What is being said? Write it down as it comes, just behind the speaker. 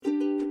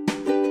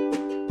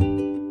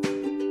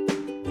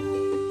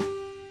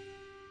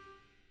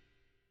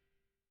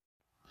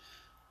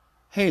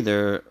Hey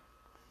there,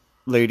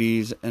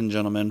 ladies and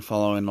gentlemen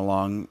following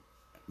along,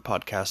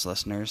 podcast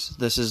listeners.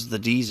 This is the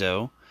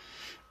Dizo,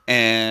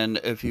 and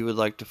if you would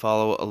like to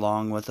follow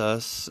along with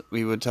us,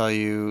 we would tell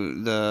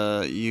you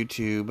the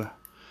YouTube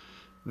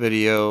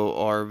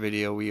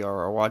video we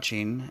are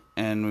watching,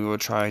 and we will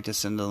try to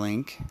send a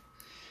link.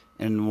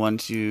 And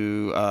once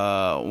you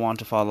want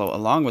to follow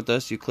along with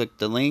us, you click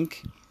the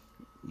link,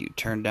 you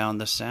turn down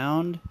the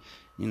sound,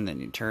 and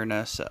then you turn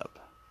us up.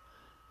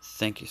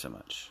 Thank you so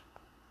much.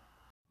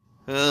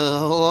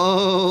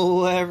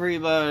 Hello,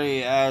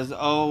 everybody. As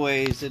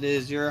always, it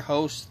is your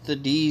host, the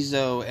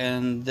Dizo,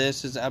 and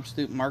this is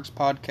Absolute Marks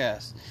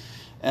Podcast.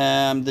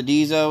 The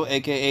Dizo,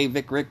 aka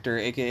Vic Richter,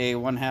 aka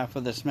one half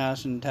of the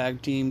Smash and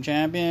Tag Team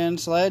Champion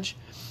Sledge,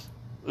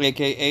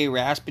 aka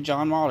Raspy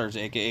John Waters,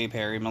 aka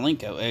Perry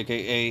Malenko,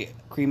 aka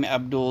Cream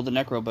Abdul the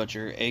Necro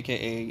Butcher,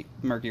 aka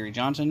Mercury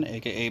Johnson,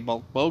 aka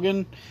Bulk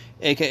Bogan,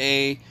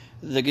 aka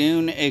The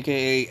Goon,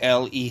 aka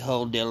El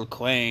Hijo del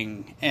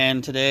Quang.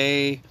 And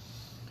today,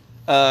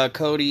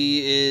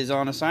 Cody is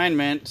on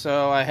assignment,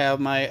 so I have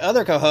my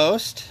other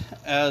co-host,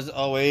 as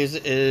always,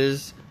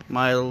 is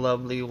my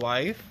lovely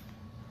wife.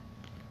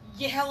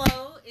 Yeah,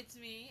 hello, it's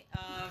me.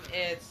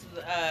 It's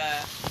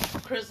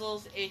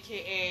Crystals,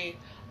 aka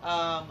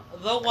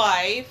the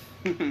wife,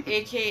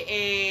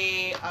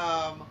 aka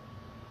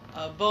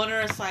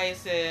Boner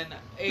Esiason,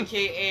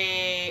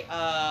 aka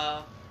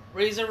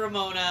Razor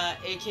Ramona,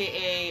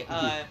 aka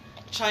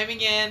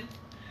Chiming In,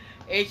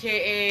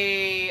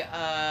 aka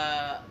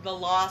the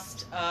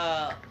lost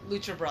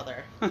Lucha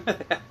Brother.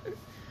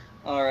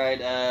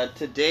 Alright,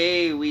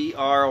 today we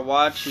are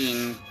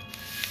watching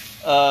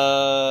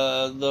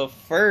the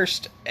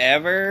first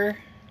ever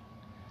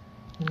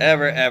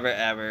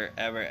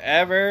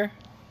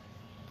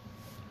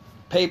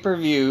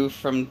pay-per-view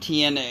from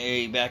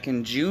TNA back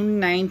in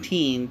June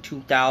 19,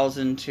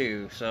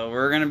 2002. So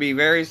we're going to be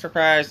very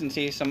surprised and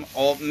see some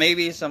old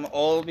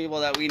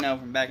people that we know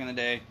from back in the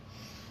day.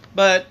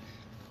 But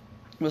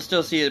we'll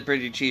still see it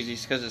pretty cheesy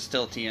because it's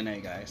still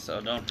TNA, guys.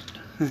 So don't.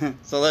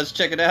 So let's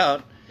check it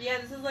out. Yeah,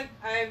 this is like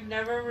I've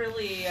never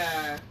really.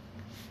 I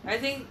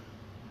think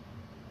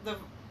the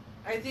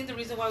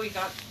reason why we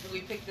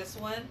picked this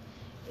one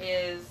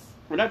is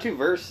we're not too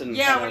versed in.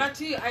 Yeah, we're not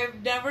too.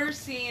 I've never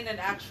seen an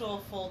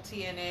actual full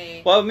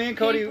TNA. Well, me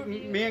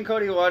and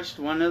Cody watched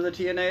one of the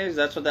TNAs.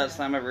 That's what that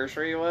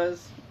Slammiversary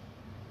was.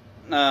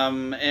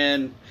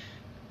 And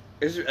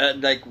it's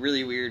like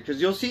really weird because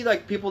you'll see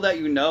like people that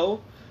you know,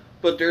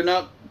 but they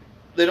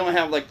don't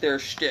have like their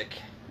shtick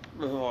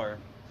before.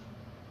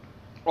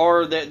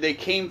 Or they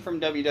came from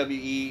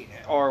WWE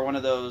or one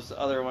of those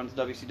other ones,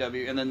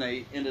 WCW, and then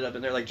they ended up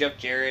in there, like Jeff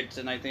Jarrett's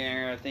and I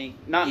think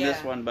not in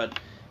this one, but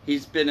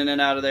he's been in and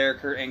out of there.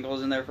 Kurt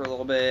Angle's in there for a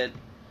little bit.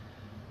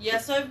 Yeah,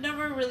 so I've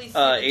never really seen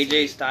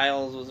AJ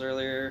Styles was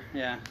earlier,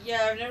 yeah.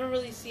 Yeah, I've never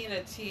really seen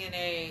a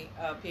TNA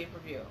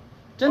pay-per-view.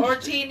 Or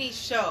TNA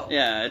show.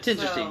 Yeah, it's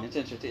interesting. It's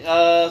interesting.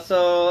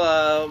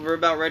 So we're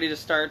about ready to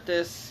start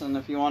this, and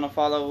if you want to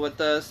follow with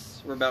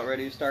us, we're about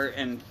ready to start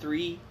in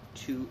 3,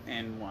 2,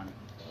 and 1.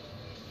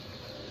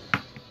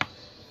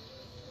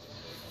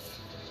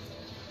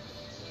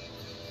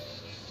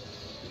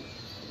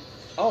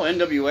 Oh,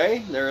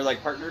 NWA? They're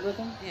like partnered with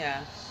them?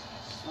 Yeah.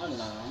 I don't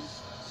know.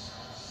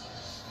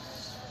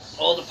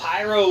 Oh, the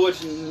pyro,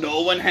 which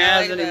no one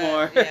has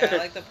anymore. I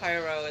like the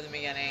pyro in the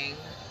beginning.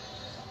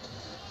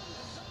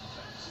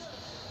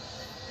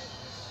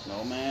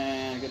 No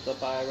man, get the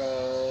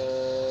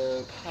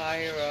pyro.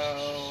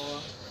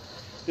 Pyro.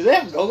 Do they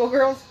have Go-Go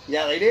Girls?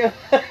 Yeah, they do.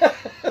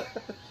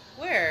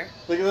 Where?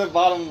 Look at the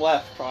bottom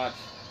left, watch.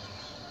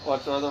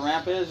 Watch where the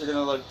ramp is. You're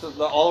gonna look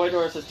all the way to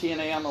where it says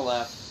TNA on the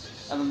left.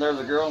 And then there's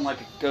a girl in like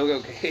a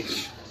go-go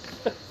cage.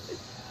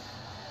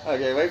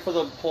 Okay, wait for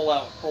the pull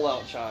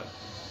out shot.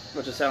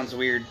 Which it sounds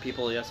weird,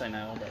 people, yes I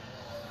know,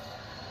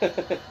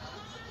 but...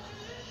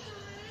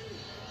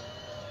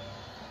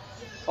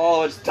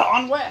 Oh, it's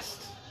Don West!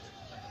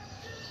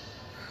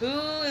 Who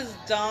is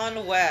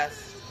Don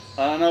West?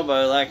 I don't know, but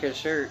I like his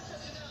shirt.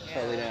 Yeah.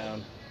 Totally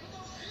down.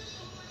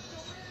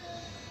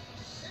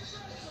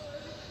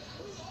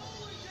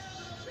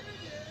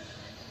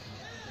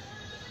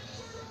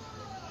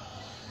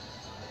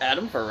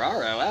 Adam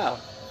Ferrara, wow.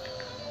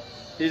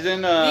 He's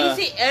in, Did you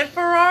see Ed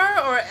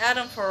Ferrara or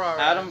Adam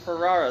Ferrara? Adam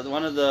Ferrara,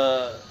 one of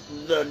the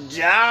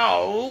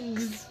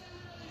dogs.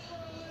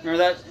 Remember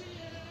that?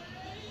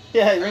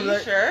 Yeah, remember that? Are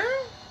you sure?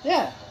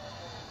 Yeah.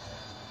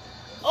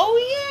 Oh,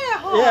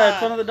 yeah, Yeah,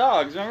 it's one of the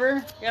dogs,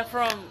 remember? Yeah,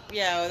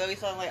 that we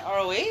saw in, like,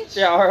 ROH?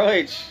 Yeah,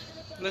 ROH.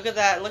 Look at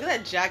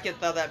that jacket,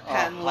 though, that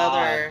patent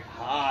leather.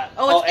 Hot.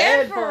 Oh, it's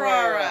Ed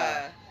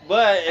Ferrara.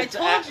 But it's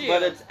I told you.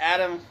 But it's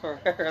Adam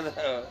Ferrara,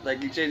 though.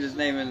 Like, you changed his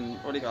name and,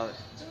 what do you call it?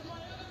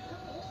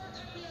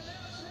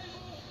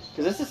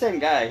 Because it's the same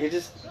guy. He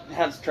just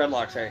has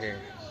dreadlocks right here.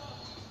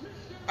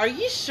 Are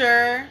you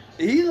sure?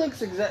 He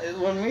looks exactly...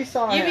 When we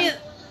saw him...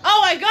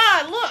 Oh, my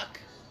God, look!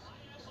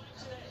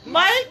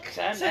 Mike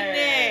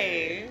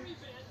Tenay.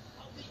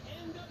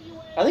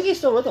 I think he's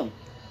still with them.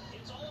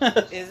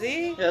 Is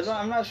he? Yeah,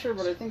 I'm not sure,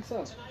 but I think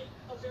so.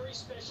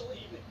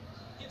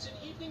 It's an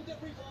evening that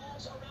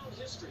revolves around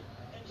history,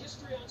 and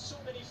history on so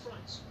many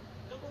fronts.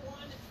 Number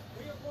one,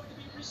 we are going to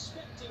be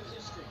respecting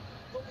history.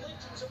 The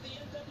legends of the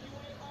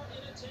NWA are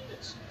in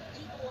attendance.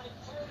 People like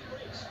Harley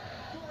Race,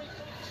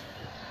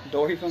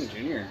 Dory Funk Jr.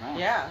 Dory Funk Jr. Wow.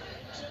 Yeah.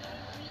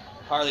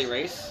 Harley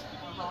Race.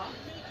 Uh-huh.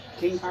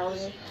 King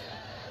Harley.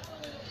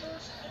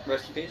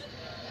 Rest in peace.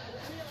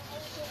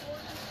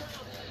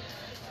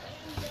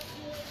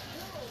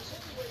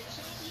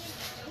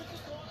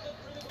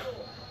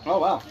 Oh,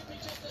 wow. Give me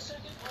just a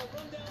second. I'll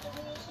run down the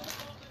rules for the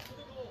Gauntlet for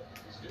the Gold.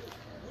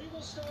 We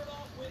will start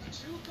off with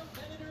 2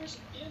 competitors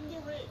in the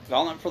ring.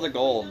 Gauntlet for the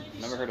Gold.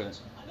 Never heard of it.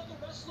 Another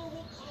wrestler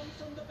will come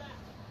from the back.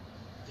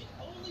 The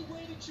only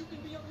way that you can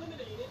be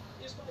eliminated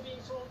is by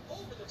being thrown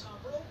over the top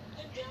rope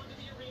and down to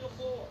the arena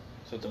floor.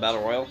 So it's a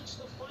battle royal?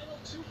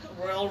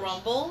 Royal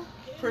Rumble,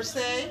 per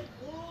se.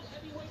 World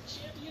Heavyweight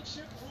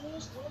Championship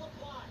rules will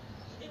apply.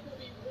 It will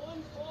be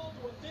one fall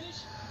to a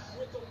finish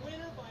with the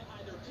winner by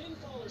either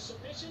pinfall or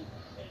submission.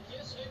 And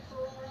yes, Ed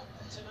Ferrara,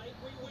 tonight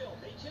we will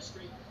make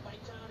history by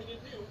crowning a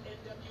new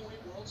NWA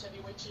World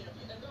Heavyweight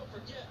Champion. And don't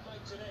forget,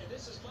 Mike, today,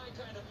 this is my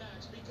kind of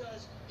match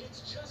because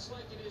it's just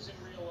like it is in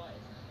real life.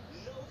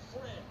 No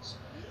friends,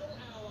 no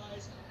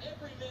allies,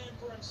 every man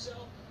for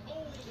himself,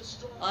 only the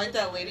strong. I like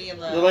that lady in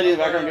the lady in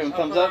the background giving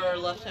thumbs up?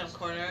 left-hand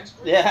corner.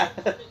 Yeah.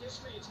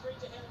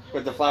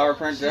 With the flower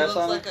print She dress looks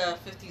on. like a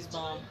 50s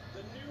mom.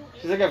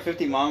 She's like a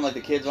 50 mom, like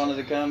the kids wanted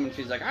to come, and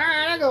she's like,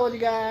 alright, I'll go with you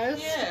guys.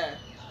 Yeah.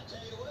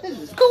 This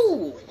is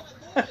cool.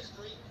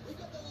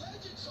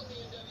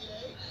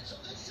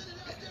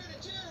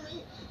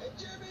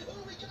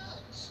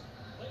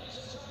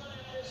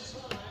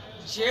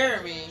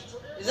 Jeremy.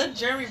 Is that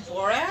Jeremy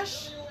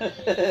Borash?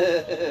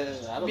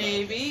 I don't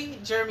Maybe.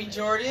 Jeremy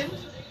Jordan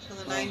from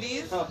the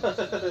 90s.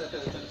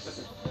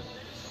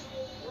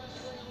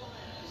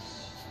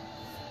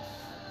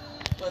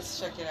 Let's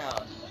check it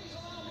out.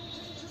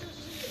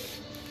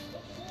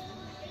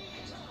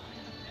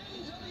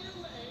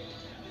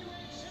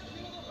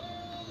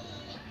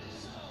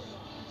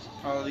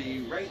 Harley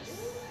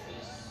Race.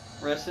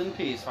 Rest in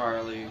peace,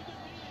 Harley.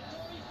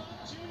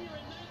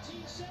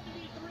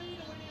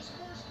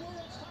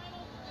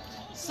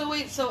 So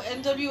wait, so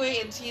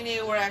NWA and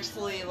TNA were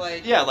actually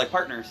like Yeah, like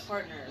partners.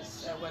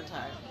 partners at one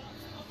time.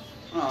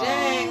 Aww.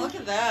 Dang, look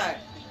at that.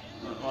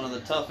 One of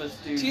the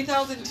toughest dudes.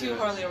 2002 to do it.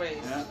 Harley Race.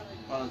 Yeah,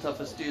 one of the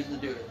toughest dudes to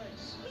do it.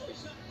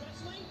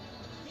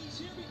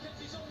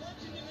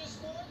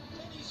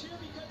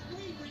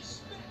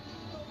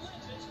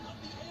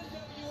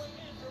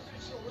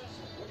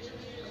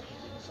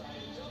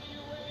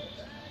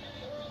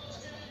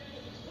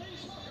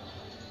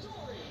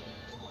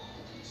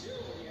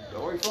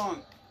 Dory Funk.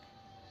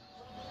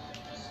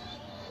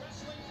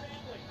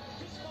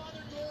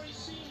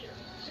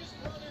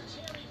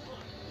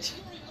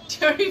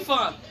 Terry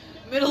Funk.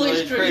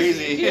 Middle-aged Crazy.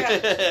 crazy. Yeah.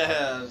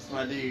 That's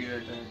my dude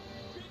right there.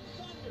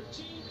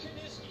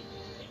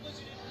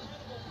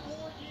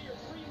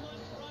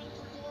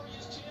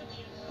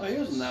 Oh, he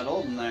wasn't that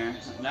old in there.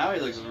 Now he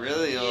looks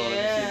really old.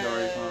 Yeah. You see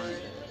Dory Funk.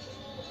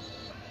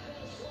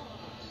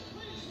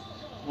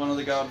 One of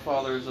the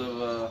godfathers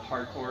of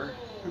hardcore.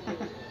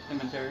 Him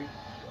and Terry.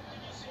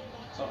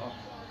 Uh-oh.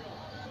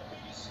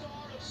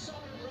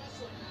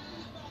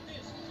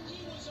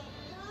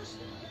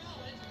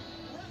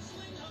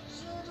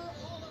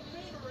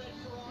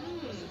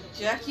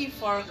 Jackie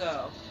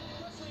Fargo.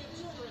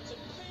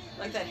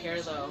 Like that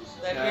hair though.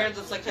 That Yeah. hair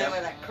that's like kind of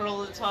like that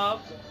curl at the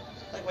top.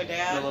 Like my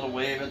dad. The little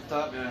wave at the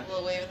top, yeah. A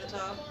little wave at the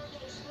top.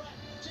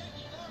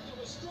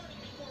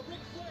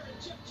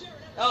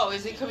 Oh,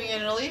 is he coming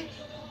in early?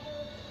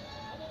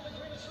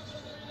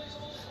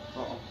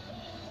 Uh-oh.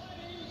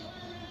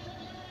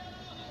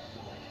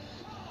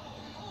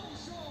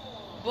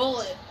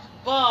 Bullet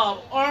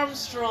Bob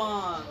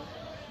Armstrong.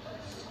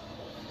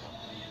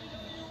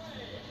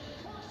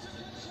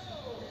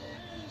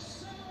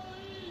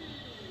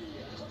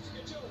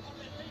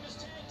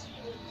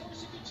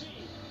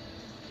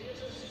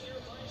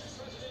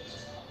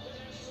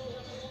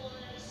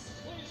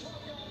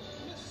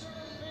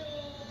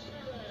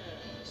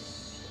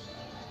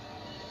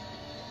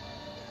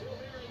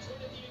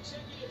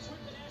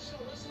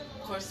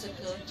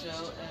 Corsica,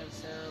 Joe, and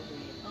Sarah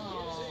Lee.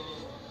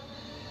 Oh.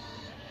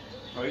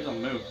 Oh, he's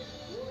on the move.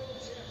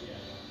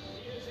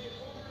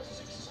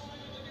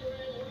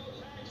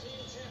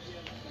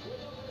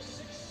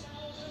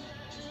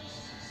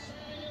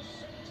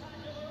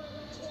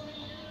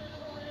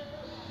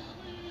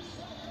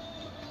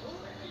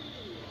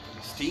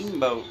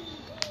 Steamboat.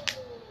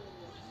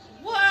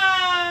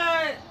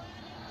 What?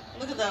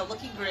 Look at that,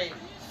 looking great.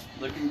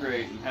 Looking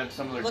great. And had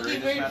some of the Looking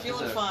greatest great, matches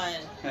feeling ever.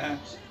 fine. Yeah.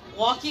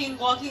 Walking,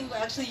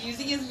 actually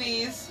using his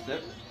knees.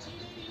 Yep.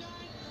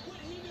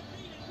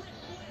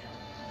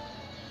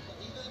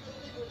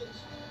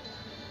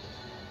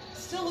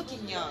 Still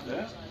looking young.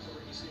 Yeah.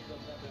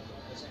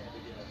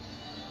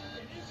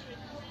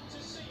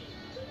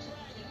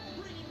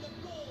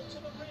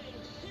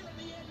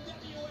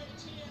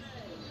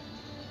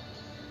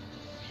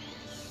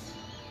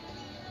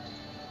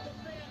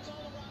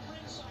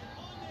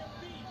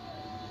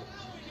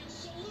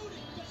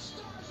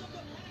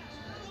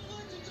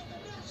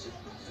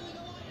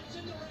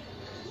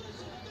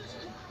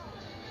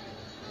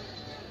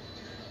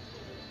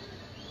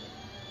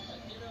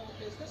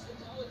 Because the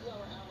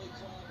Cauliflower Alley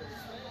Club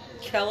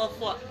is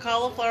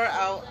Cauliflower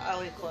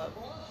Alley Club.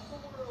 across the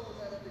world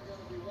that are going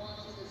to be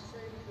watching this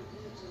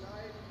pay-per-view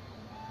tonight.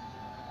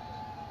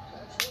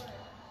 That's right.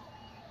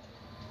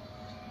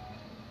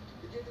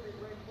 It gave me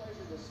great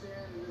pleasure to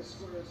stand in this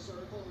squared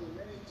circle, and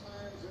many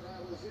times that I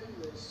was in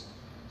this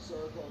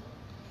circle.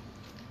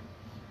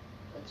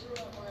 And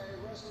throughout my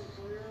wrestling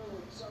career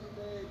would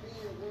someday be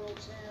a world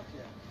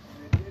champion.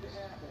 And it did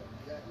happen.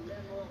 That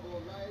memorable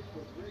night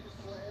with Ric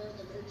Flair,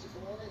 the Nature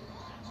Boy.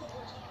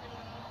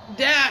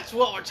 That's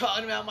what we're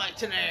talking about, Mike,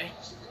 today.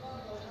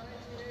 Chicago,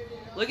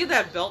 1989. Look at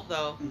that belt,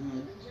 though. Mm-hmm.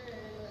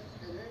 Became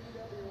an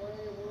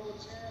NWA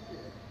world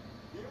champion.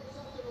 You know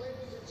something,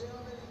 ladies and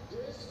gentlemen?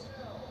 This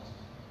belt,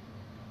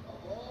 of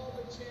all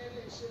the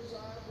championships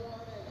I've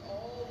won and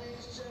all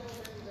these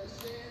gentlemen that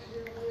stand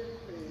here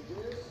with me,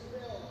 this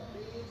belt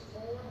means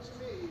more to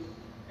me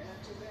and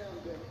to them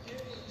than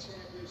any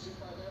championship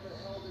I've ever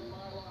held in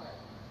my life.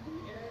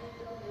 The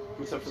NWA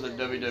Except for the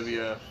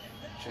WWF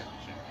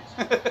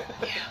championship.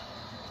 Yeah.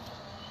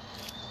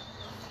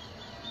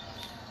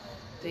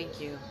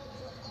 Thank you.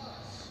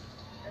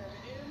 And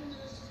in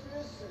this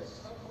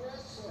business of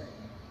wrestling,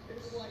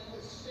 it's like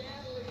the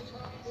Stanley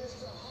Cup is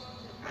to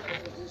hockey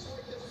players. It's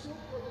like the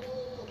Super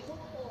Bowl to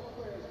football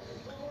players.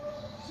 The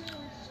World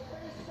Series to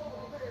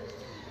baseball players.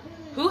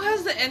 Who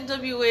has the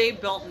NWA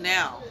belt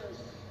now?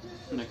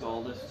 Nick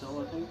Aldis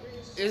still, I think.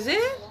 Is it?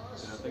 Yeah, I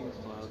think it's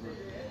still has it.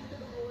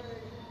 NWA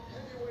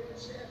heavyweight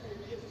champion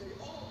is the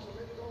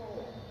ultimate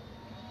goal.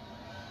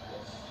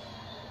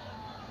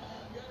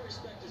 You gotta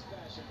respect his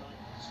passion, Mike.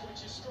 It's what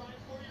you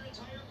strive for your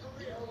entire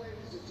career. Well,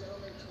 ladies and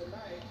gentlemen,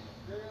 tonight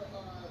there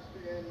have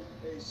been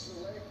a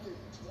selected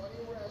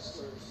 20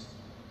 wrestlers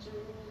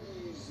through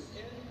these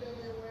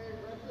NWA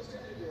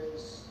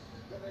representatives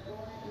that are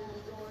going to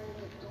be doing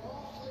the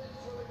gauntlet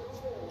for the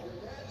gold, and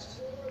that's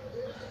for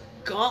this.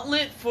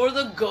 Gauntlet for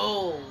the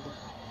gold.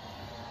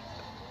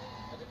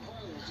 I think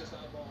Harley was just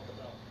eyeballing the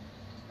belt.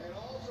 And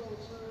also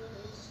through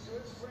these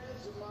good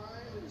friends of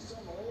mine and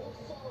some old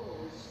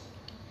foes,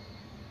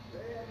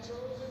 they have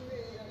chosen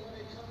me, and when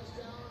it comes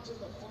down to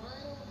the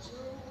final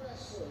two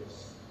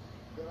wrestlers,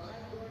 that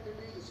I'm going to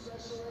be the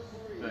special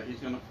referee. Yeah, he's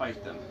gonna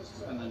fight them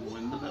and then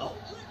win the belt.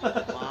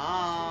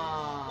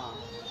 Ah.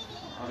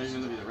 Oh, he's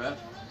gonna be the ref?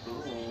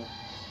 Cool.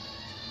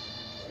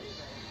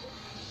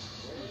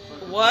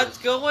 What's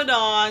going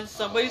on?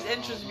 Somebody's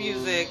entrance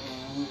music.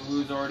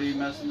 Who's already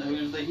messing?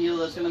 Who's the heel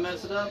that's gonna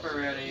mess it up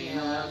already? Yeah. You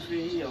know, that's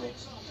the heel.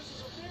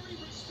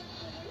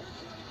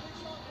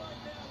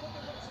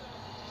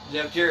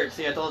 Jeff Jarrett.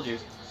 See, I told you.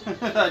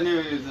 I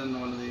knew he was in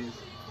one of these.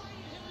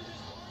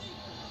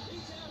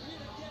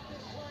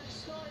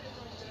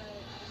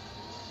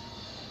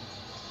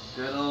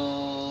 Good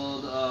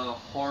old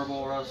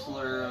horrible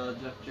wrestler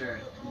Jeff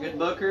Jarrett. Good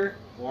booker,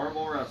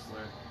 horrible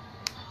wrestler.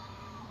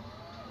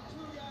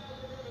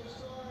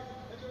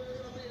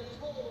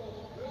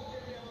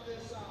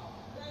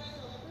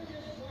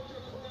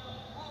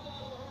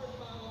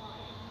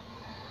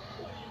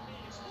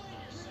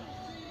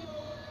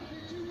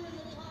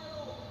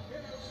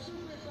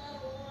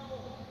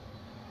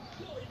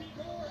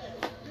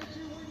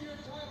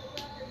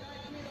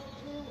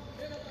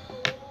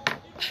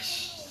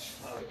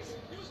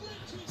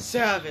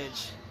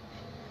 Savage.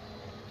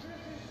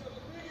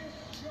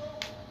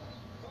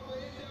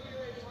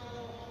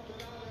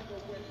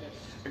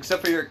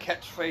 Except for your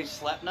catchphrase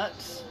slap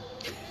nuts.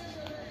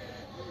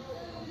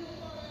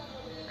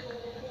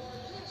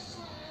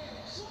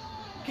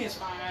 Kiss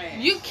my ass.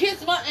 You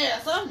kiss my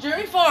ass. I'm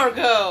Jerry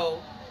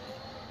Fargo.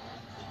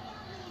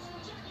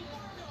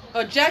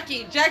 Oh,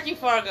 Jackie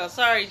Fargo.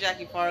 Sorry,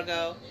 Jackie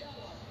Fargo.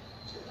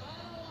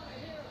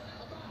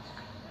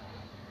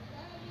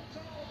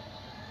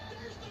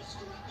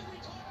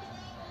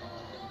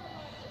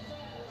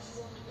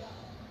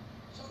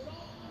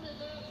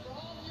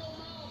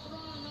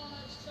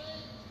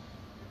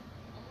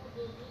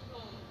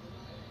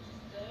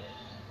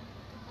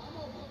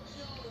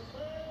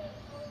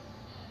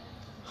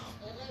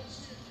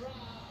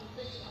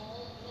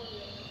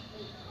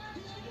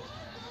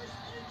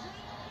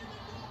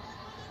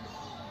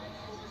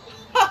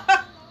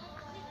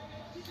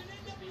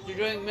 You're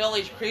doing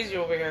Millie's crazy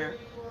over here.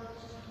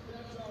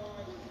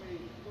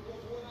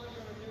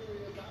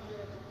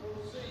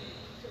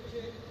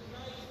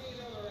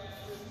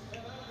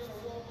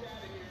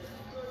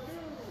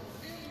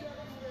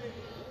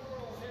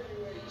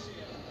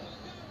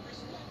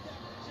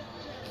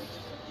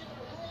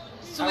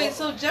 So wait,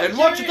 so Jeff And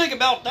what you Jarrett- think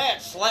about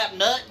that, slap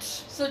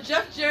nuts? So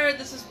Jeff Jarrett,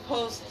 this is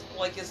post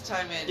like his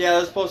time in. Yeah,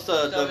 that's supposed to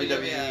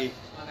WWE.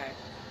 Okay.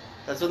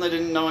 That's when they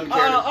didn't. No one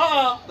cared.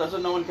 Oh. That's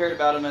when no one cared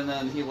about him, and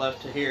then he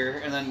left to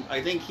here, and then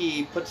I think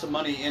he put some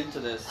money into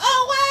this.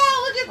 Oh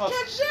wow! Look Oh.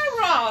 at Ken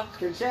Shamrock.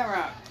 Ken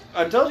Shamrock.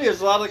 I told you,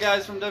 there's a lot of the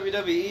guys from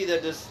WWE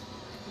that just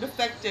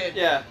Defected.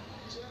 yeah.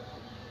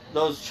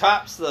 Those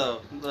chops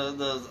though,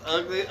 those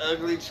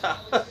ugly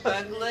chops.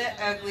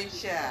 Ugly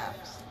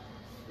chaps.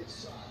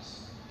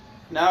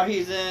 Now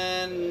he's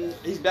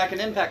back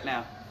in Impact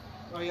now.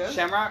 Oh yeah.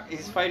 Shamrock,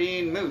 he's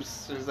fighting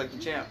Moose, who's like the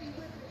champ.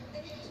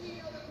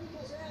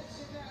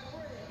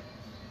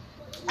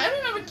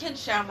 remember Ken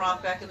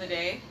Shamrock back in the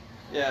day?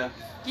 Yeah.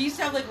 He used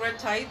to have like red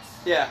tights.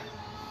 Yeah.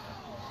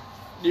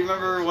 Do you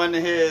remember when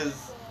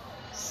his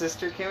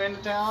sister came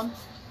into town?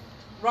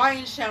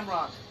 Ryan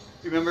Shamrock.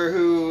 You remember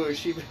who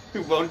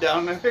boned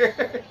down with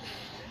her?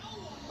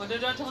 Well,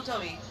 don't tell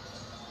me.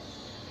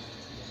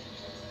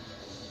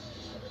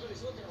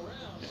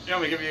 You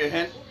want me to give you a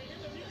hint?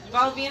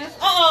 Val Venus?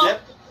 Uh-oh!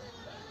 Yep.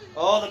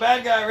 Oh, the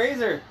bad guy,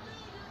 Razor.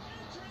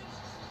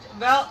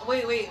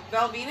 Wait,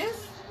 Val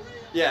Venus?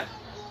 Yeah.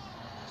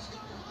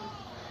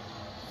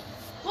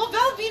 Well,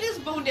 Val Venus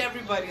boned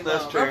everybody, though.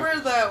 That's true.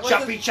 Remember the...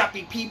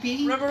 Choppy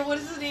p.p.v? Remember, what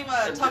is his name?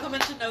 Taka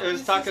Michinoku's It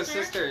was Taka's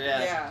sister,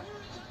 yeah. Yeah.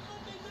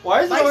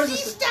 Why is it My always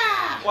sister!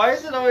 Why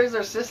is it always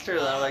their sister,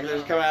 though? Like, they're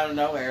just coming out of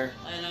nowhere.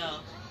 I know.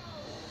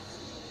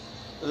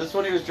 Is this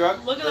when he was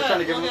drunk? Look at They're that. trying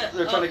to give him,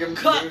 they're trying to give him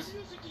some cut. booze.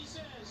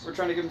 We're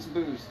trying to give him some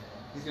booze.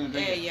 He's gonna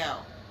drink Hey, it. yo.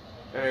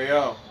 Hey,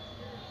 yo.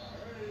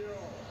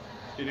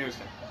 He knew he was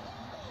coming.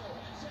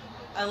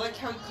 I like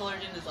how he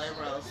colored in his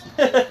eyebrows.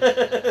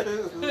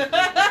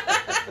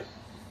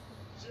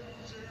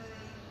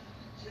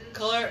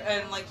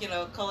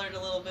 Colored a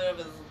little bit of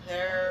his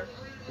hair.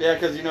 Yeah,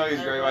 because you know he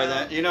was gray by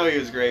then. You know he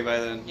was gray by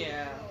then.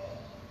 Yeah.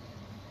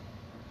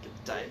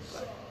 Get tight.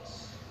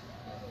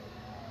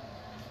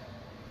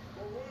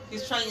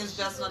 He's trying his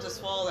best not to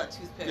swallow that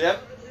toothpick.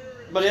 Yep.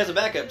 But he has a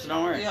backup, so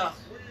don't worry. Yeah.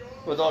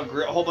 With a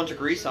whole bunch of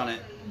grease on it.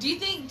 Do you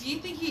think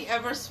he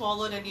ever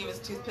swallowed any of his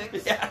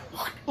toothpicks? Yeah.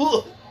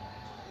 Is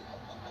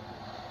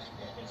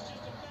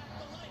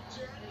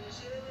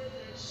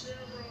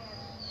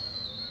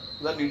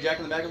that New Jack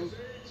in the back of him?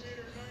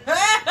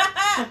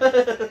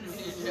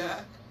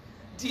 Yeah.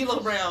 D'Lo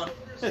Brown.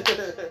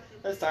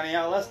 That's Tiny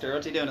Al Lester.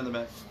 What's he doing in the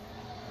back?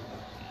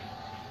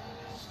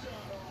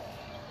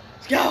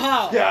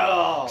 Go!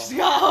 Go!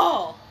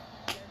 Go!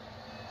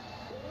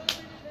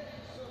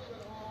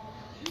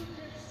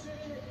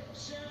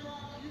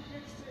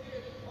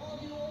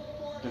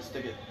 Just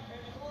stick it.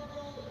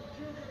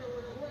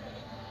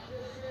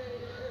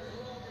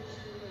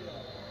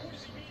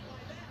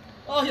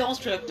 Oh, he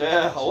almost tripped.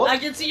 Yeah. Whoop. I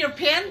can see your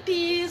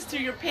panties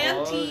through your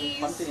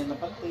panties. Oh, panty in the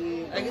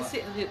panty. I can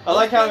see. I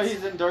like how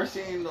he's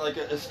endorsing like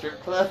a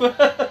strip club.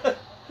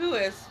 Who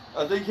is?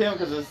 I think him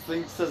because his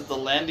thing says the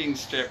landing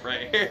strip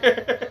right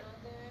here.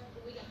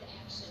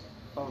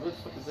 Oh, what the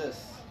fuck is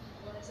this?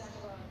 Want to talk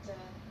about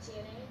TNA? I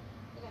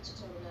got your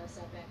total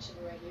non-stop action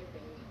right here,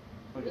 baby.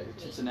 Look at your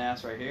tits and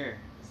ass right here.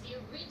 It's the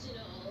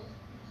original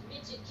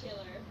midget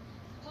killer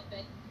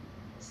puppet,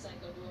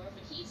 Psycho Dwarf,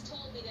 and he's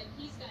told me that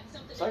he's got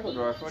something. Psycho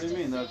Dwarf? What do you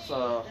mean? That's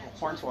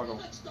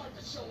Hornswoggle.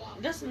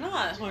 That's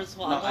not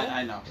Hornswoggle. No,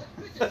 I know.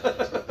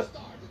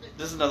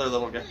 This is another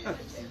little guy.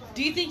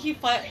 Do you think he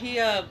fights in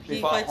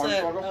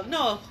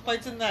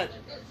that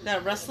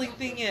wrestling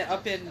thing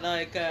up in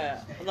like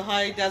the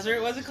high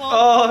desert? What's it called?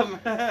 Oh,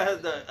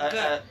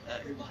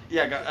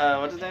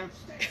 what's his name?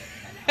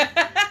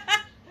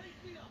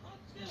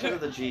 Look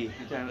at the G.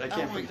 I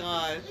can't. Oh my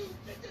god.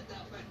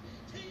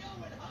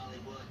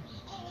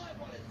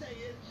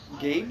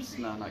 Games?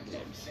 No, not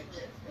games.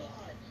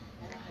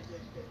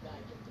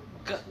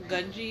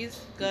 Gungies?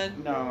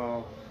 Gun?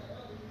 No.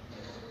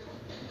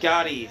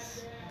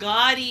 Gotties.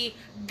 Gotti.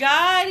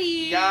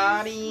 Gotties.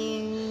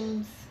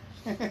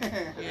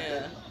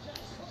 Yeah.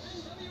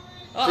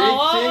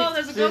 Oh,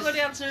 there's a go-go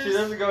dancer. See,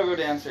 there's a go-go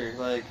dancer.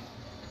 Like.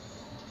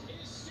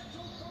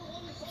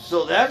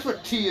 So that's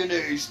what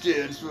TNA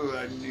stands for.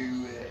 I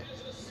knew it.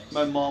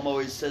 My mom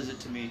always says it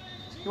to me.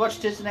 You watch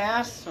Tits and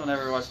Ass? I'll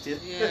never watch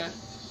Tits. Yeah.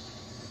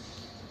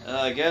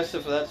 I guess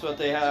if that's what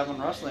they have in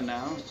wrestling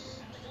now.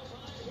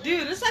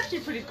 Dude, it's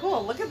actually pretty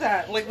cool. Look at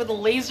that. Like with the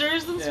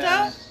lasers and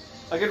stuff.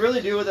 I could really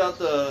do without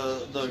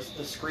the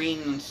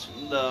screens,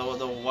 the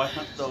white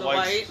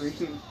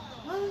screen.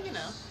 Well, you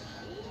know.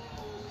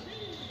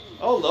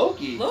 Oh,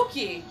 Loki.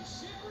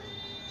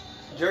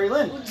 Jerry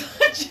Lynn.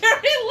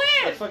 Jerry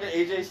Lynn. That's fucking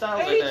AJ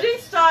Styles right there. AJ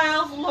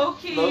Styles,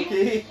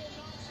 Loki.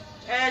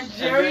 And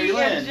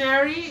And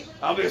Jerry.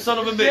 I'll be a son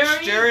of a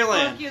bitch. Jerry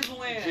Lynn. Lynn.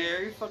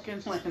 Jerry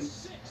fucking Lynn.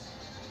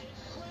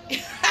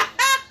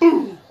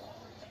 Boom.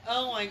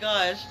 Oh my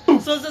gosh.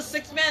 So it's a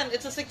six-man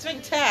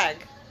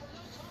tag.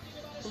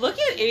 Look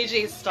at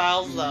AJ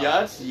Styles though.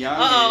 Yeah, that's young.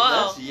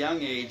 That's young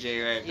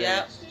AJ right there.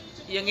 Yep.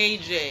 Young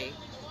AJ.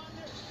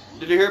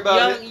 Did you hear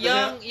about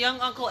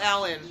young Uncle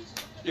Alan? Did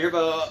you hear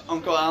about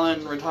Uncle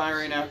Alan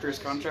retiring after his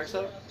contract's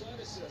up?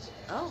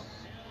 Oh.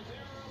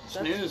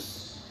 Snooze.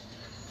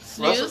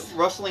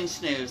 Rustling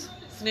snooze.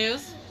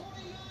 Snooze?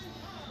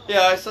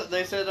 Yeah,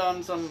 he said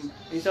on some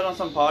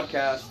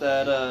podcast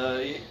that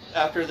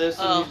after this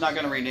he's not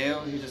gonna renew.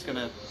 It's just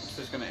gonna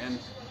end.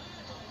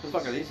 Who the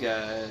fuck are these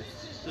guys?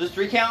 Is this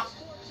 3 count?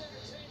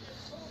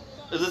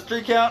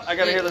 I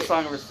gotta hear the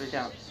song over 3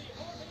 count.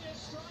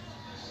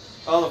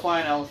 Oh, the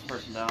flying Elvis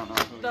person down.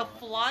 The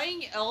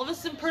flying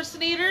Elvis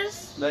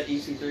impersonators? That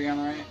EC3 on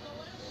the right.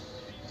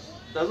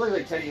 Does look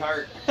like Teddy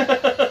Hart.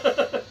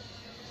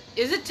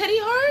 Is it Teddy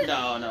Hart?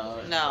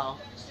 No.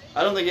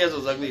 I don't think he has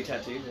those ugly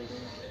tattoos.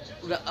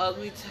 The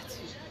ugly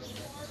tattoos.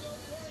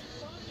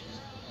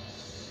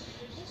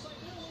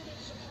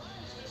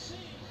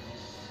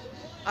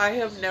 I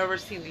have never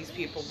seen these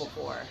people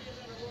before.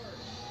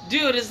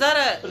 Dude, is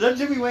that Is that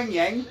Jimmy Wang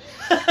Yang?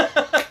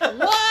 a...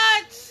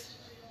 What?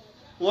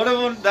 One of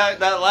them, that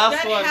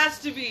last That one. has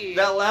to be.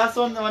 That last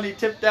one, when he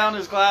tipped down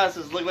his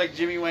glasses, looked like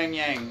Jimmy Wang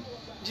Yang.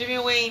 Jimmy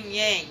Wayne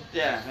Yang.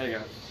 Yeah, there you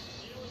go.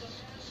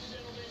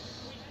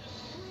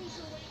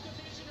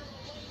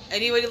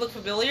 Anybody look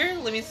familiar?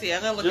 Let me see.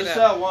 I'm gonna look Just it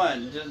up. that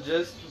one.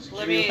 Just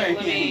Let Jimmy Wang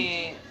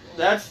me. Yang.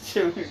 That's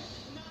Jimmy.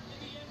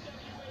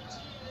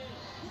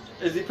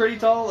 Is he pretty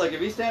tall? Like, if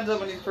he stands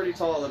up and he's pretty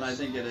tall, then I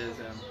think it is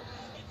him.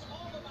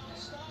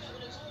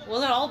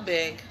 Well, they're all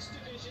big.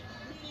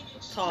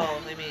 Tall,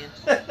 I mean.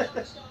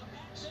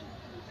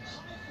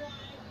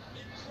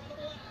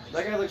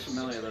 That guy looks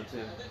familiar, though,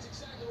 too.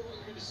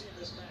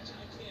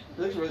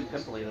 He looks really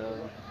pimply,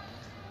 though.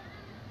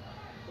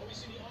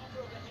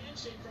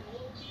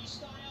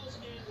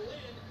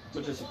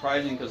 Which is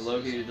surprising, because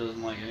Loki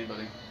doesn't like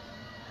anybody.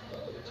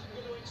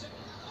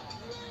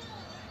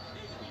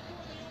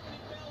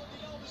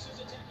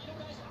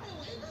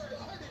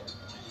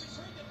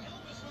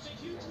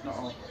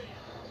 Uh-oh.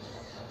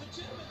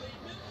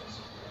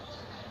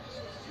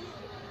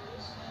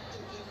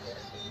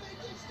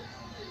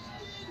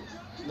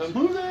 The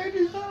movie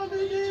is not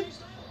it.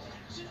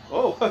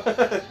 Oh.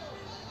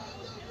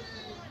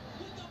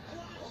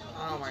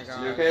 Oh my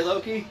god. You okay,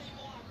 Loki?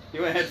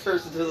 You went head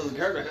first into those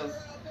guardrails.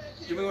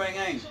 Jimmy Wang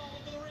Yang.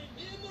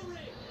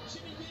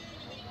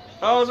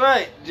 Oh, I was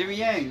right. Jimmy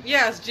Yang.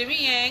 Yeah, it's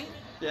Jimmy Yang.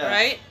 Yeah.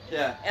 Right?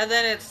 Yeah. And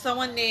then it's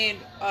someone named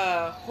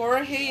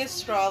Jorge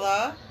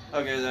Estrada.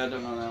 Okay, I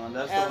don't know that one.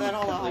 That's the And one then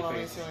with hold on, pimply let me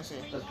face. see, let me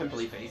see. That's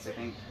pimply face, I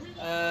think.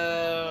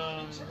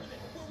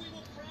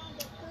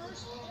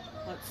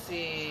 Let's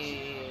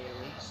see.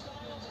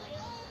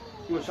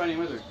 He was Shining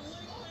Wizard.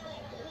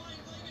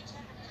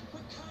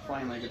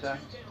 Flying leg attack.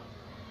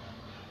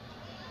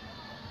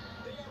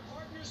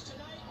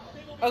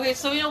 Okay,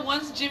 so you know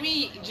one's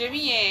Jimmy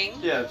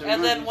Yang. Yeah, Jimmy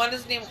And then Yang. one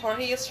is named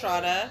Jorge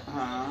Estrada.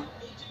 Uh-huh.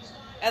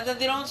 And then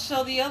they don't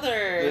show the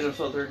other. They don't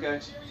show the third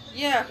guy?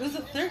 Yeah, who's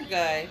the third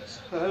guy?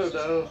 I don't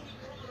know.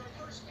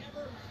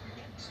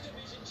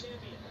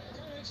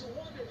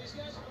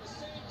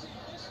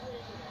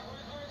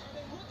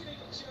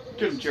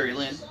 Give him Jerry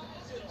Lynn.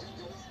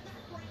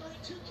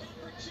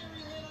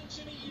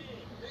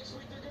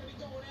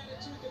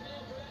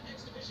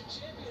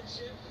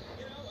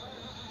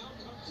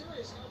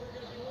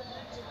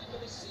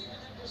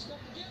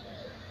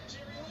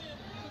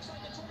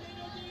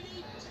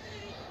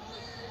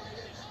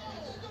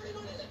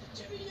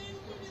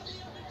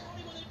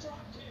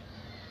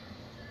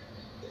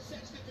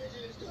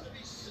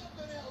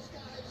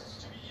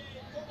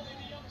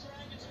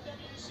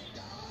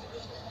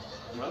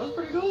 Well, that's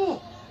pretty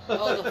cool.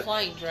 Oh, the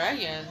Flying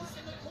Dragons.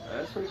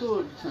 That's pretty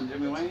cool.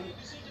 Jimmy Wang.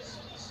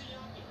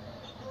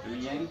 Jimmy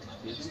Yang.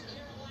 Excuse me.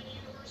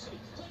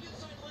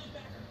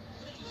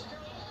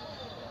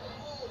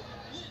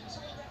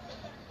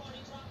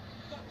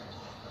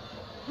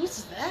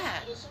 Who's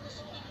that?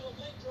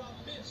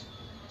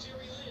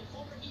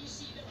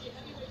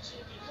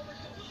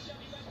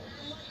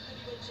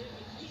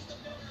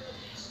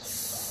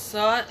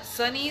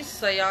 Sunny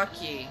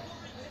Sayaki.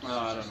 Oh,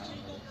 I don't know.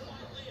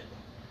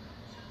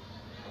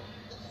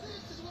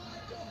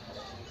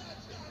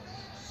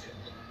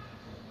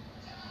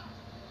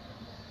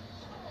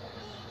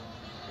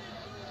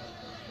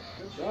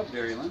 Good job,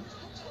 Jerry Lynn.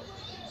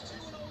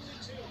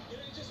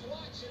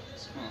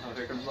 Oh,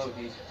 here comes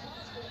Loki.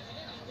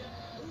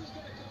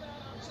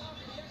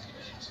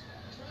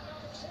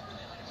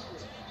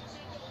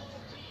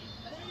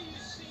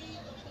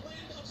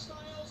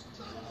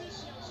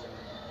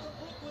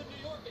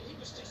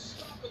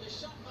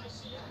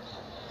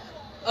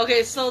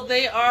 Okay, so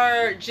they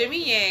are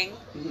Jimmy Yang,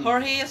 Mhm.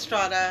 Jorge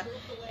Estrada,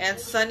 and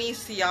Sunny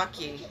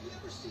Sayaki.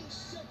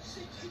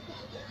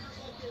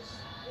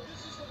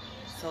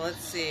 So let's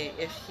see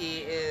if he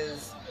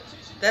is...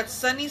 That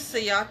Sunny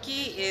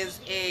Sayaki is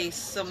a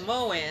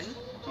Samoan.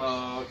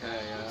 Oh, okay,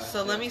 yeah. So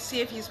yeah. let me see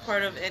if he's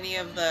part of any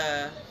of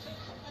the...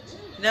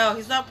 No,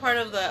 he's not part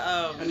of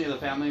the... Any of the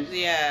families?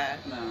 Yeah.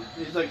 No.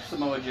 He's like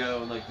Samoa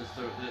Joe, like this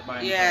by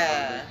himself.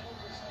 Yeah.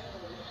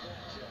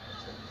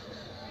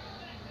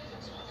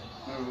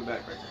 I'm gonna go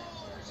back right there.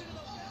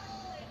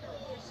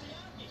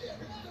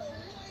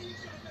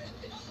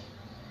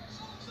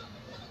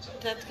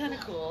 That's kind of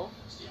cool.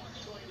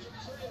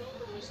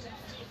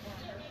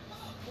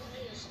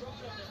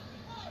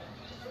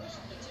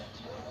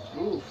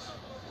 Oof.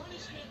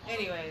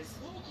 Anyways.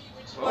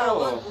 Oh.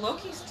 Wow,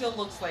 Loki still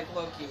looks like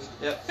Loki.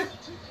 Yep.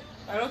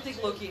 I don't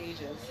think Loki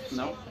ages.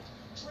 Nope.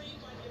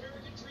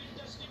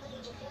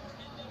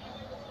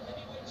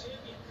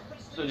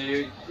 So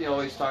he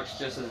always talks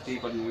just as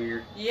deep and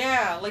weird.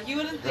 Yeah, like you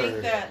wouldn't think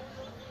Hey. that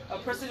a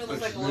person who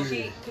looks It's like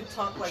Loki me. could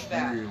talk like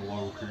that.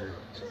 Loki.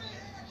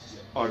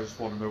 I just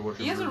want to know what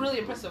He has a really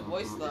impressive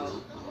voice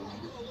though.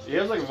 He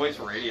has like a voice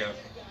for radio.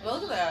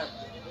 Look at that.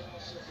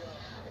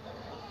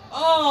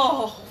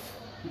 Oh,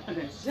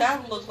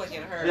 that looked like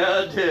it hurt.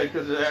 Yeah, it did,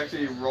 because it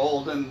actually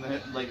rolled and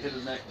hit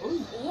his neck.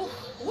 Ooh. Ooh.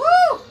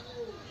 Woo!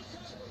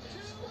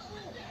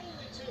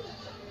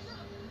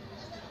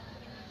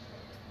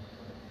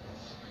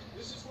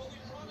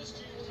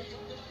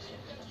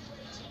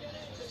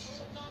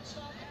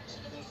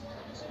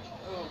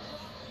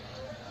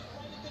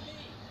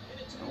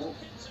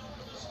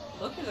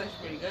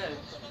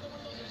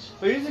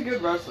 But he's a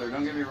good wrestler,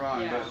 don't get me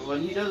wrong. Yeah. But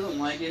when he doesn't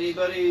like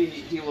anybody,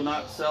 he will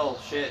not sell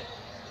shit.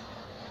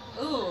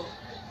 Ooh.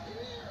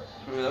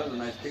 Ooh, that was a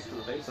nice kick to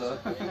the face, huh?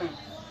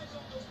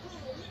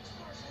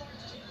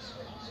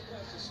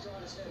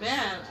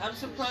 Man, I'm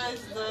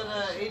surprised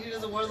that AJ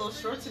doesn't wear those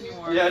shorts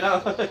anymore. Yeah, I know.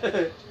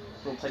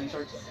 Little tiny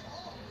shorts.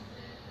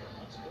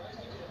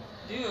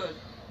 Dude.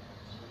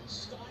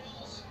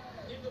 Styles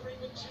in the ring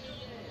with Jimmy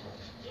Yang.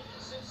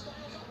 Yes, and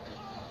Styles up.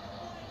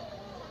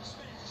 Frog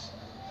smash.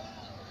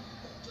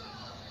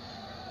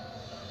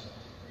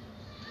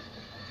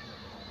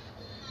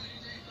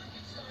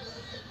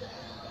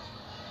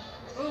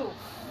 Ooh.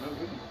 No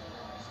good.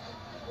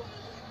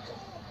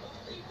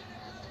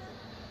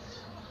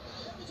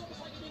 That was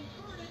almost like an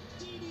inverted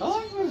DDT. How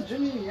long was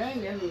Jimmy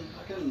Yang in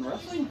fucking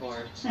wrestling for?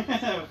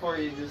 Before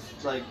he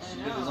just, like, I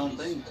did know. his own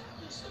thing.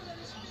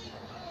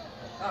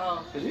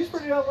 Uh-oh. Because he's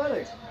pretty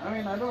athletic. I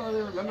mean, I don't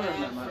really remember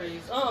him that And much.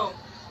 freeze. Oh.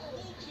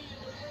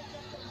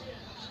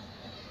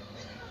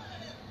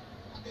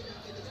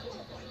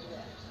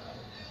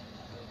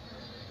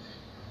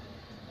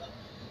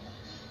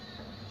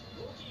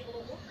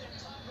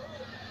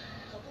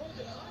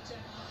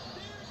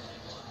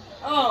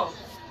 Oh.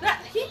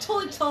 That he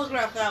totally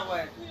telegraphed that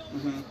way.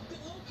 Mm-hmm.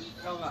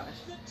 Oh gosh.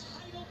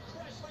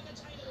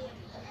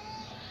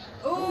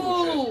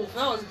 Oh, Ooh,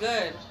 that was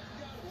good.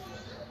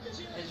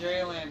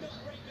 Adrenaline.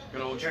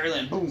 Good old Jerry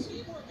Lynn. Boom.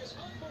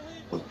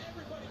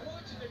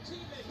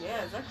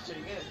 Yeah, it's actually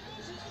pretty good.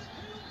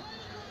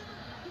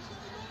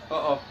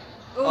 Uh-oh. Ooh,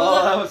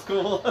 Oh, that was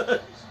cool.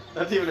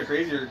 That's even a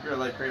crazier,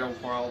 like, cradle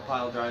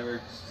pile driver.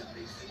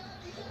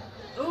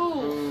 Ooh.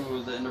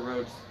 Ooh, the end of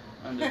roads.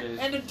 End of days.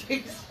 And it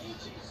takes.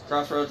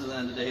 Crossroads is the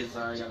end of days.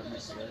 Sorry, I got it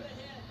mixed together.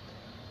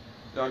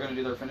 Y'all gonna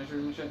do their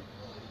finishers and shit?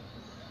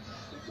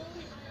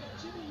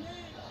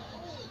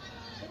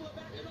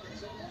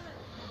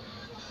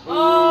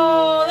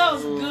 Oh, that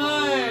was Ooh,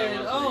 good. that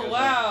was Oh, pretty good.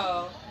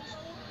 wow.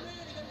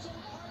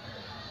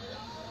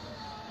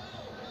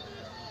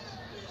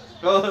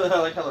 Oh, I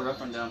like how the ref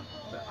went down.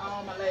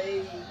 Oh, my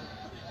leg.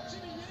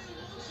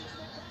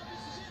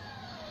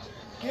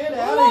 Get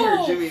out of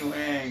here, Jimmy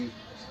Wang.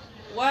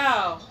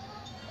 Wow.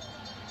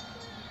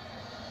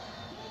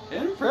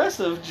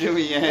 Impressive,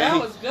 Jimmy Yang.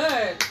 That was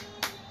good.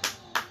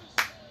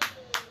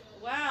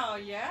 Wow,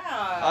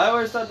 yeah. I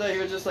always thought that he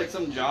was just like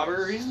some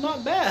jobber. He's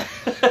not bad.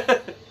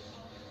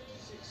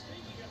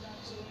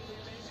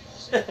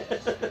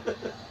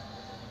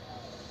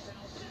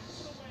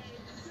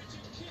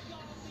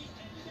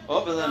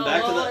 Oh, and then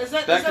back to the is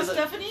that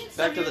Stephanie?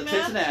 back to the Stephanie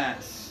tits and McMahon?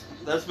 ass.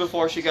 That's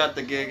before she got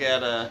the gig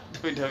at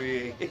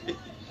WWE.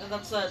 And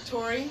that's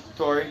Tori.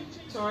 Tori.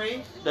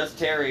 That's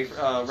Terry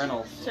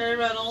Reynolds. Terry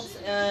Reynolds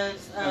as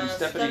Stephanie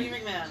Stephanie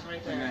McMahon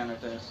right there. McMahon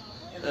right there.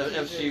 In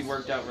the If she cages.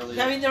 worked out really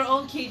Having their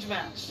own cage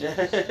match.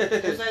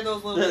 Inside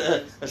those little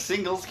cages. A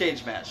singles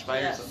cage match by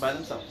Yes. by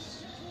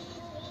themselves.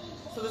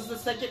 So this is the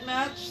second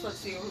match. Let's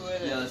see who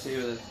it is. Yeah, let's see who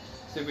it is.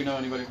 See if we know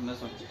anybody from this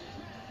one.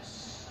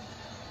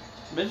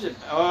 Midget.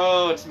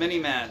 Oh, it's mini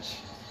match.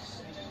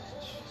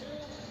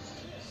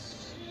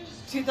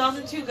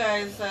 2002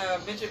 guys,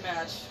 midget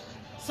match.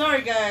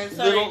 Sorry guys,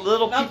 sorry.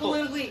 Little Not people.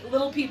 politically,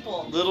 little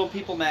people. Little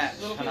people match.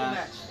 Little people Hannah.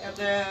 match. And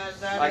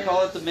that I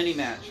call is- it the mini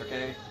match,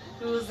 okay?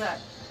 Who is that?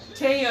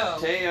 Teo.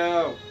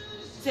 Teo.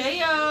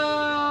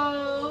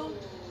 Teo.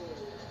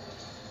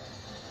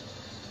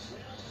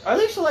 I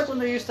used to like when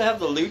they used to have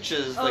the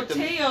luchas. Oh, like the,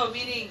 Teo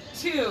meaning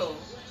two.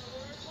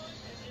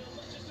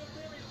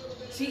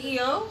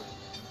 TEO?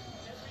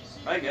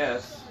 I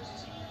guess.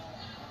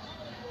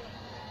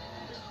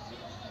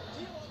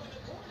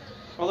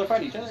 Well, they're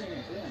fighting each other.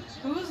 Yeah.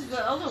 Who's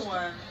the other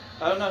one?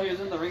 I don't know. He was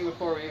in the ring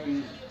before we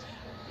even.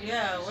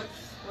 Yeah,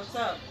 what's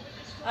up?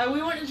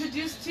 We weren't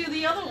introduced to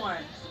the other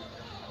one.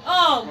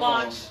 Oh,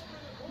 Botch.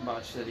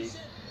 Botch City.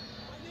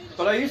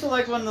 But I used to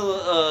like when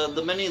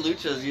the mini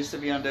luchas used to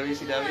be on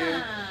WCW.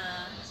 Yeah.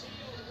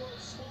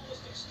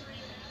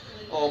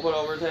 Oh, put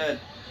over his head.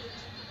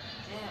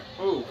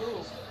 Yeah. Ooh,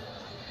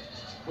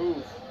 Ooh.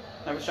 ooh.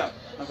 Never shot.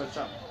 Never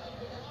shot.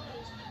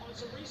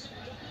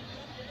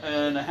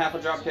 And a half a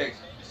drop kick.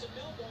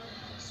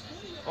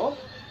 Oh.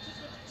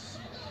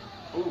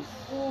 Ooh.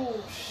 Ooh.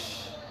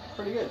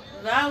 Pretty good.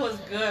 That was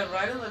good,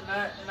 right in the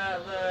nut,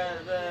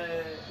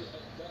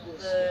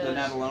 the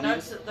Natalonian?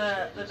 nuts,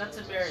 the nuts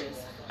and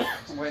berries.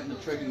 Right in the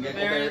trig and The gecko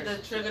berry, berries.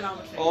 the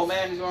trigonometry. Oh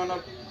man, he's going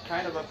up,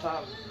 kind of up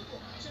top.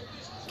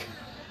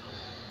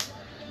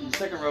 The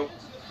second rope.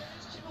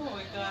 Oh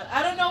my god,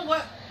 I don't know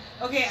what.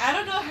 Okay, I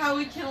don't know how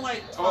we can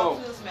like talk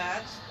through this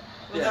match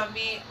without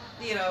me,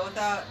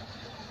 without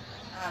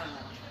I don't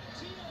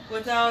know,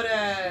 without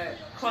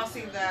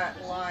crossing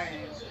that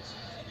line.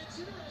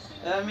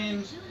 I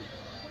mean,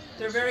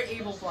 They're very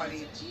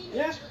able-bodied.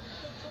 yeah.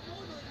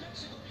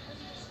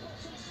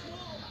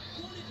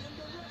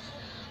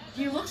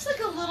 He looks like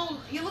a Ooh.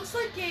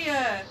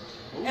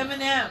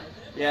 Eminem,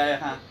 Yeah,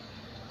 huh.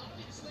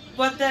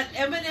 but that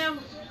Eminem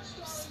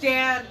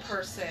Stan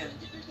person.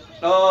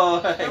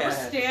 Oh, Remember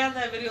yeah. Stan,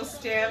 that video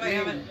Stan by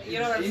Eminem? You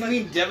know, that's You like,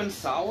 mean Devin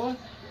Sawa?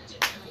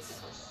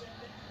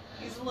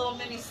 he's a little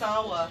mini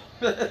Sawa.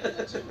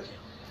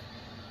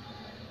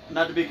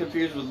 Not to be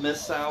confused with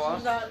Miss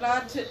Sawa.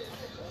 Not to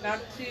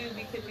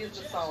be confused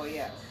with Sawa.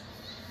 Yes.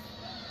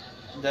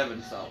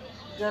 Devin Sawa.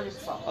 Devin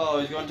Sawa. Oh,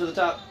 he's going to the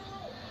top.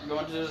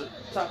 Going to the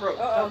top rope.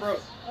 Uh-oh. Top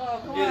rope.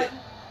 Oh, come Get on. it.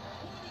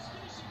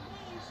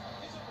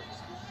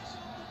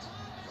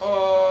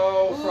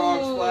 Oh,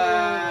 frog Ooh.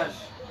 splash.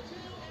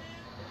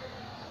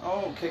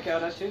 Oh, kick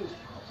out at 2.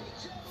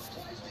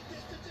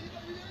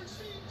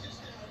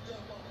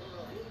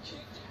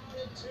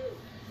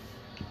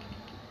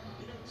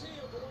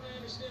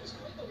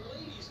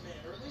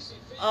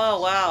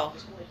 Oh, wow.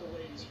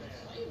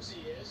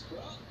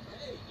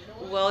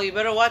 Well, you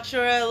better watch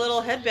your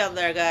little headband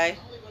there, guy.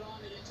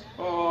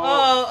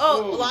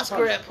 Oh, lost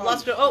punch, grip. punch,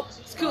 Lost grip. Oh,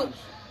 scoop. punch,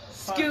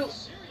 Scoop.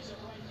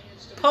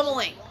 punch.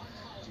 Pummeling.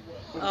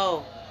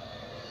 Oh.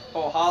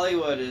 Oh,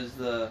 Hollywood is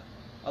the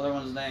other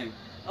one's name.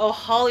 Oh,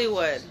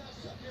 Hollywood.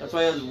 That's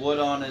why he has wood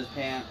on his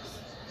pants.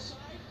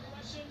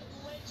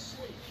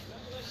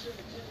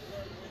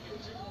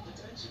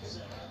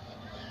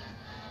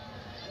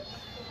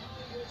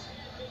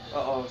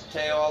 Uh-oh,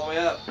 Teo all the way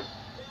up.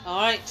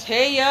 All right,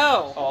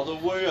 Teo. All the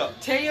way up.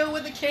 Teo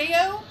with a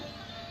KO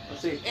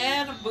Let's see.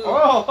 and a boot.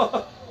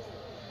 Oh!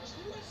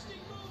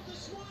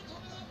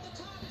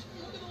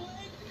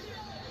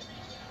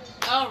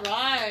 All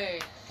right.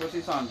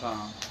 Twisty Santon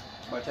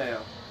by Teo.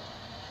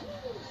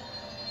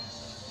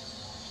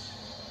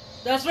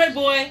 That's right,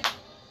 boy.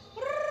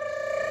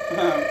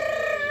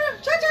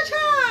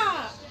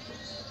 Cha-cha-cha.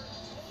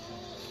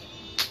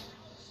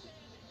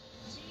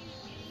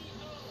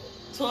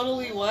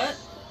 Totally what?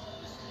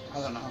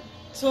 I don't know.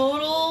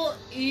 Total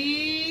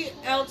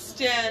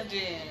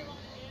outstanding.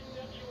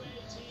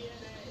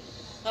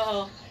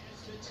 Uh-oh.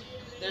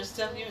 There's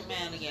Stephanie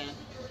McMahon again.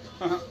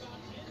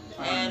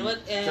 And what?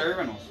 And Terry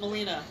Reynolds.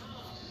 Melina.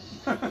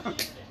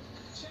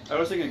 I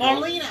was thinking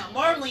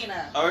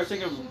Marlena. I was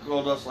thinking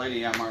Goldust Lady,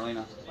 yeah,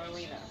 Marlena.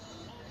 Marlena.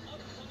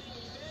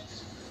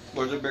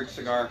 Where's a big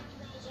cigar?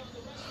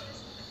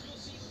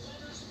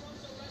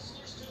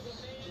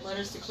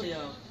 Letters to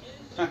Cleo.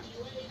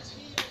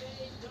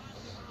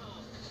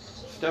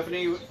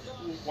 Stephanie,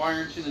 why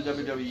aren't you in the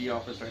WWE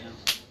office right now?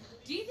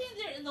 Do you think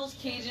they're in those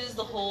cages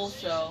the whole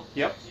show?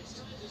 Yep.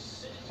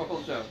 The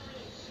whole show.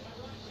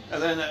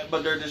 And then,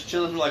 but they're just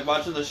chilling, like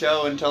watching the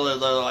show until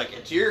they're like,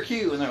 "It's your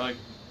cue," and they're like,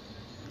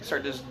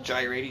 start just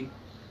gyrating.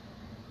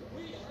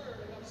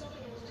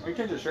 Are you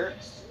changing the shirt?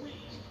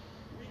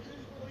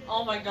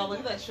 Oh my god, look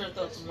at that shirt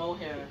though, it's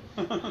mohair.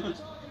 Where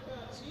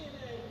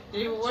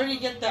did you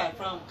get that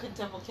from?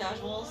 Contemporary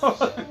Casuals?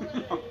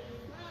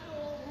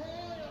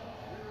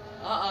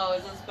 Uh-oh,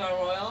 is this Battle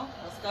Royal?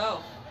 Let's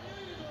go.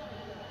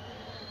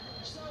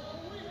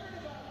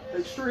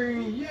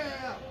 Extreme,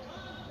 yeah!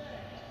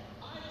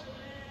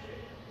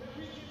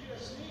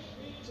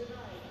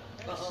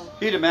 Uh-oh.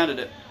 He demanded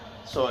it,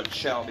 so it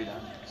shall be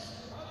done.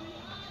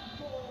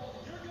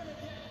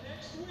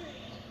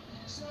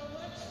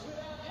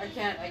 I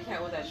can't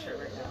with that shirt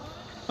right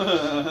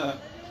now.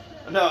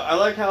 No, I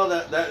like how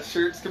that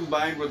shirt's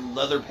combined with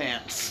leather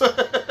pants.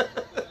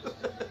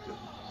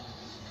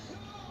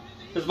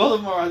 Because both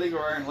of them I think, are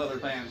wearing leather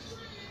pants.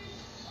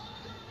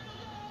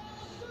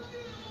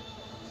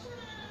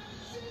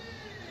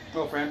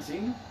 Oh,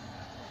 Francine?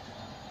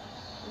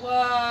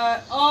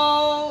 What?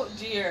 Oh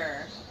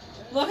dear.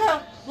 Look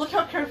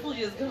how careful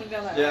he is going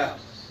down that Yeah. ramp.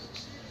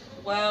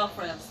 Wow,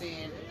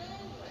 Francine.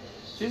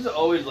 She's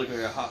always looking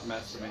like a hot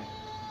mess to me.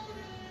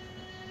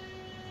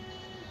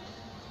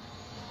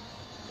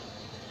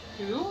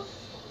 Who?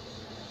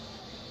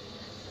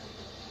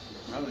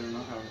 I don't even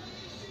know how.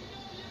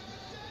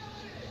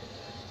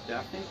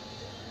 Daphne?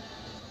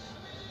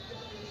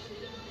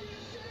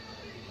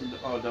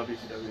 Oh,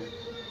 WCW.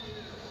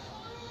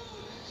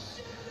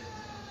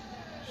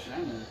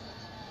 Shannon.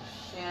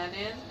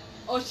 Shannon?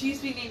 Oh,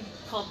 she's being named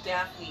called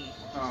Daphne.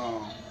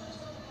 Oh.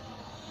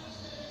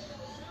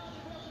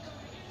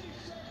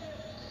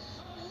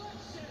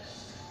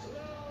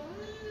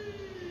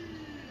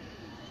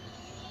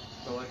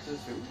 Alexis,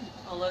 who?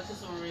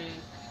 Alexis Marie.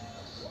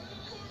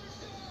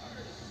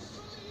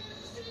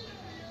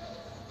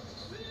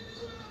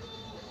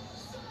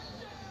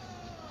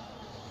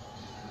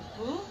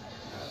 Who? I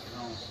don't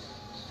know.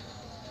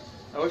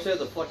 I wish they had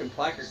the fucking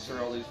placards for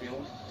all these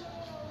people.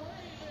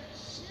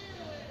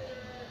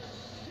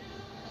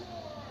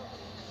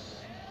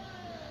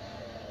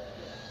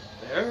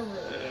 Aaron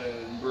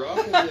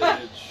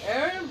Brockovich.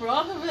 Aaron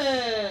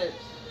Brockovich.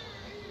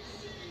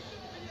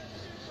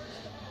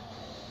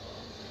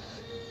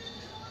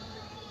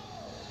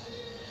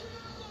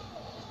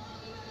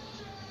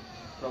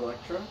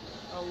 Electra?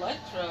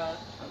 Electra.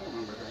 I don't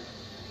remember her.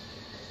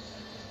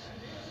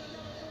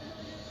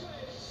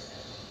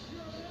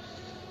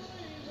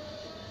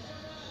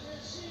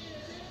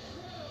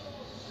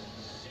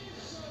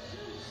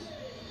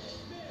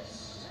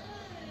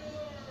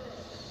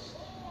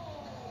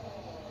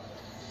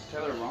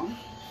 Taylor Wrong?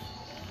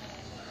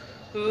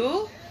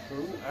 Who?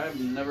 Who? I've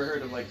never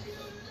heard of like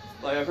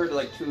I've heard of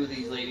like two of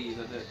these ladies.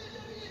 That's it.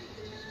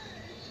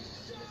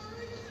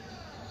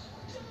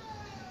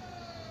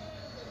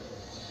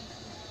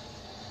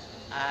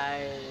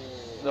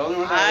 The only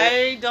one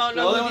I don't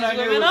know who these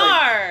women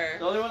are.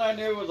 The only one I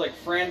knew was like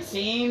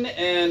Francine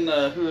and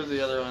who was the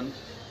other one?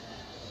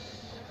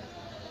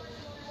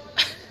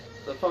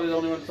 That's probably the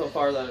only one so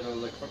far that I know,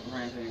 like fucking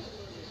Francine.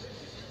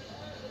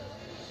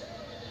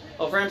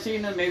 Oh,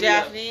 Francine and maybe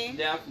Daphne.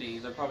 Daphne.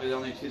 They're probably the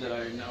only two that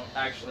I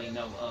actually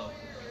know of.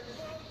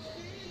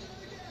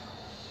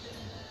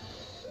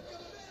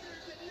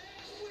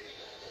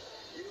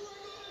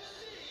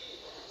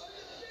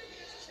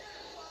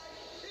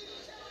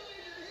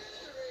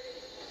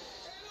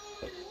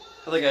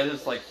 I think I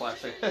just like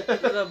flashing.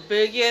 The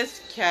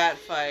biggest cat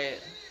fight.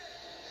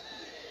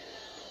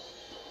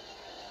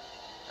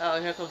 Oh,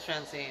 here comes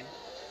Francine.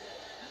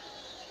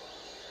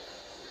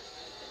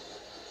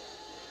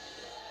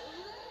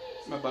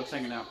 My butt's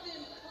hanging out.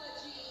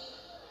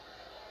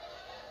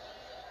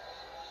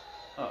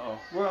 Uh-oh.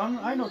 Well,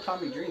 I know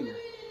Tommy Dreamer.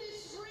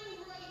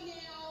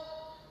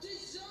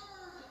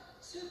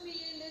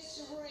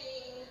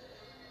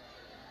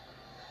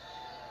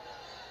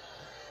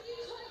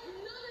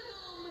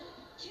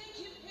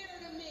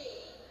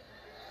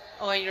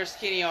 Oh, and your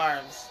skinny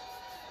arms.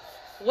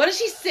 What is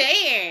she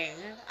saying?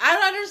 I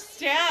don't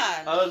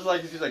understand. I was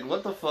like, she's like,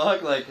 what the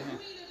fuck? Like,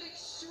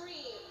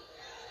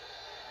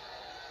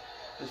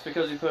 just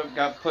because you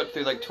got put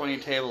through like 20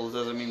 tables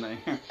doesn't mean that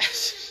you're...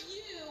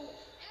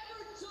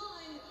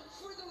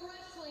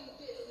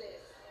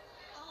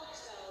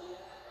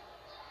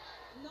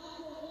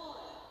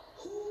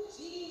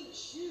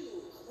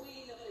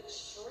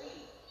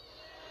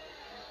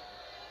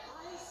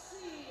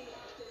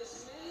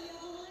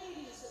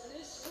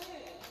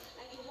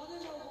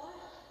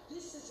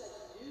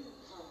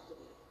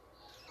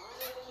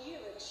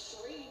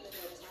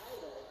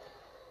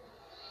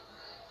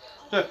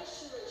 I'm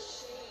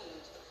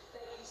ashamed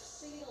that you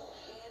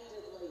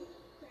single-handedly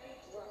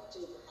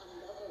bankrupted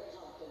another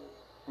company.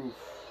 Oof.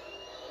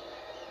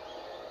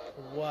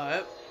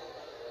 What?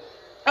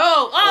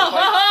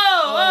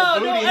 Oh,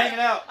 booty hanging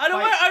out.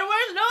 Underwear,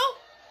 no?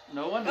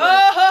 No wonder.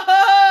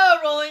 Oh,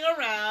 rolling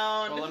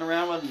around. Rolling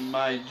around with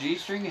my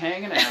G-string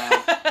hanging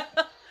out.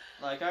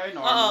 Like I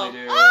normally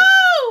do.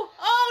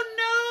 Oh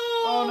no!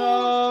 Oh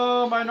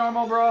no, my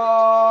normal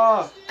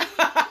bra.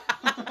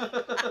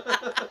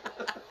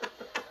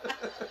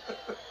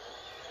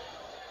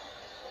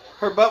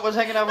 Her butt was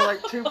hanging out with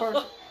like 2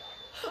 parts.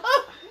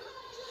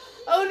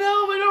 Oh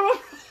no, my normal.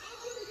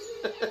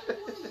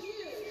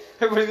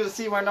 Everybody's gonna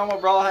see my normal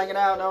bra hanging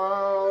out.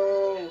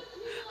 No.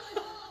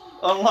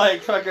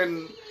 Unlike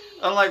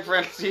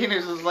Francine,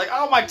 who's just like,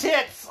 oh my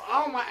tits,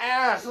 oh my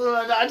ass.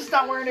 I'm just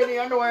not wearing any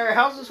underwear.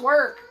 How's this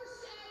work?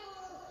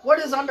 What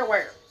is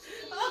underwear?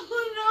 Oh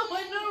no,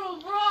 my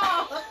normal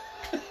bra.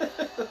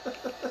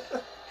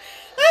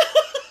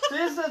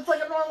 It's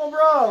like a normal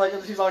bra. Like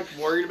she's like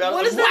worried about it.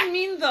 What does that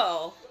mean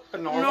though? A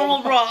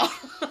normal bra.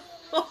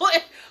 Oh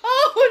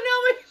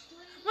no,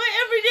 my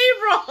everyday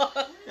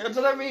bra. That's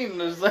what I mean.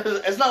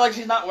 It's not like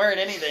she's not wearing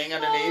anything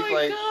underneath. Oh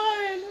my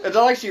god. It's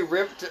not like she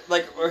ripped,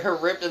 like her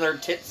ripped and her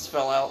tits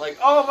fell out. Like,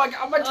 oh my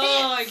god, my tits.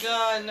 Oh my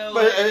god, no.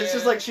 But it's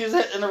just like she's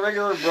in a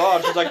regular bra.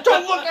 And she's like,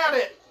 don't look at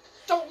it.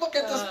 Don't look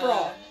at this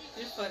bra.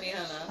 You're funny,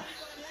 Hannah.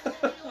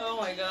 Oh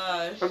my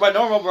gosh. But my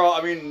normal bra,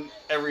 I mean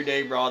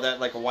everyday bra, that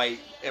like a white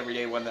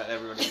everyday one that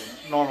everybody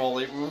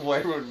normally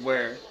would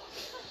wear.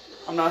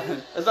 I'm not.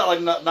 It's not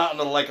like not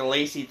like a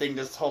lacy thing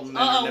just holding in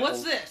your nipples.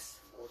 What's this?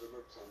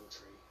 Mortimer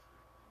Plumtree.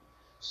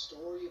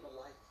 Story of a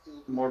life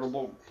filled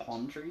Mortimer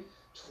Plumtree?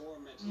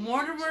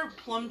 Mortimer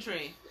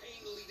Plumtree.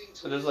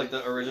 So this is like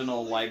the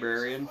original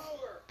librarian.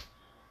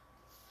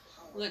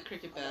 Look,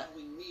 cricket bat.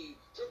 We need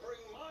to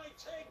bring my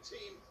tag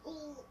team, who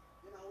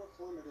in our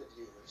formative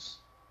years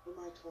were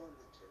my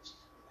tormentors,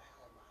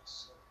 now my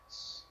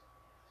servants.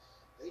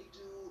 They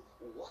do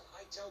what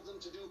I tell them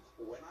to do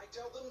when I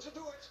tell them to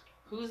do it.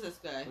 Who's this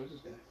guy?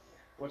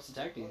 What's the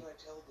tag team? What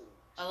I tell them.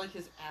 I like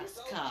his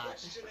ascot.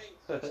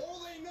 For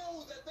they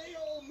know that they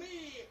owe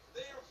me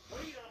their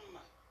freedom,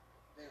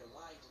 their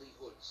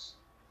livelihoods,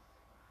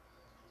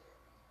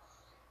 their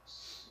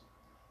lives.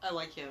 I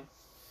like him.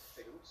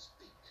 They don't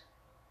speak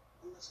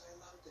unless I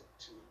allow them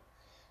to.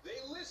 They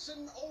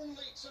listen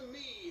only to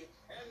me,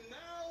 and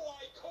now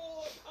I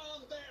call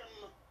upon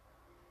them.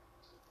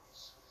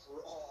 Once for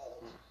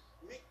all,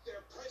 make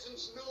their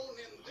presence known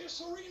in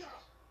this arena.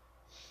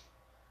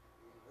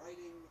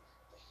 Writing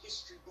the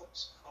history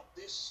books of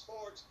this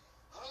sport,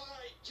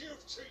 I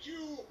give to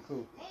you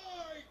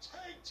my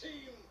tag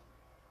team,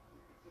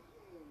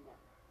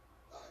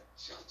 the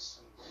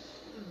Johnson.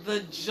 The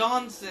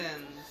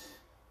Johnsons.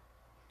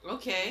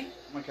 Okay.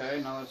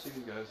 Okay, now let's see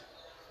you guys.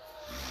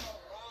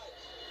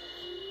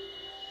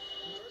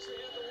 First we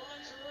have the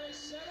lingerie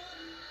set up,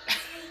 and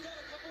we've got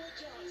a couple of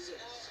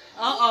Johnsons.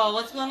 Uh-oh,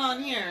 what's going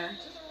on here?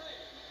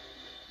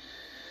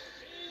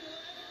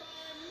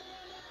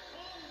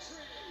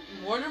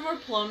 Mortimer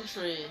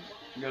Plumtree.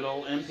 Good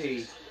old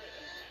MP.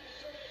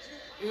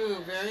 Ooh,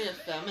 very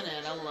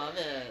effeminate. I love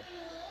it.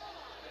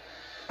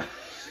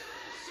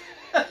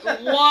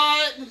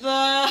 What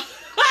the...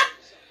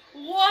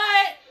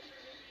 What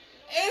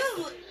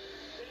is...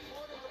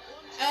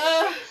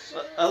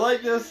 I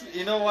like this?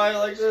 You know why I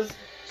like this?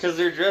 Because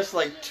they're dressed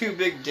like two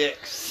big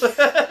dicks.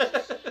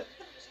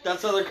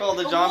 That's how they're called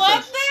the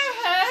Johnsons. What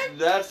the heck?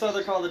 That's how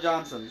they're called the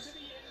Johnsons.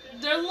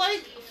 They're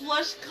like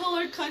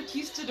flesh-colored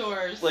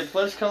conquistadors. Like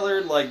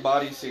flesh-colored, like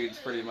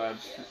bodysuits, pretty much.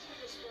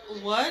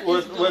 What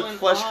with is going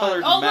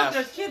flesh-colored on? Oh, masks.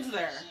 look, there's kids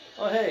there.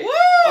 Oh, hey. Woo!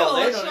 Oh,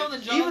 they Let's show don't.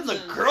 the Even the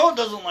Johnsons. girl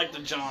doesn't like the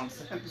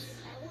Johnsons.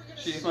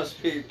 She must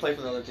play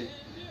for the other team.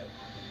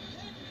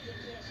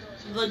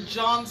 The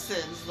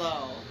Johnsons,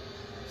 though.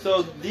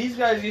 So these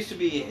guys used to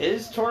be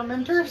his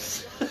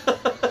tormentors.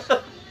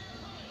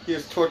 He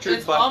was tortured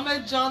It's by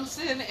Ahmed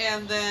Johnson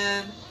and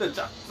then the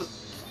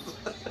Johnsons.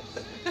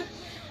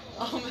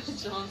 Ahmed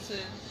Johnson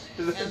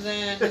and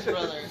then his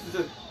brother.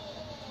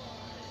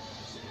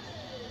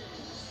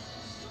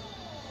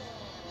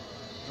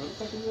 What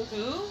the fuck is this?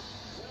 Who?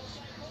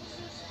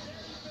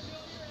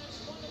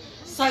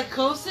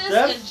 Psychosis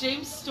That's- and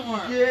James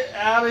Storm. Get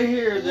out of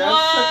here! That's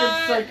What?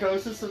 fucking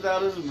Psychosis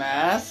without his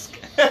mask.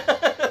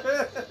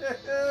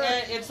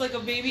 And it's like a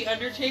baby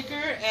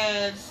Undertaker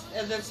and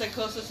then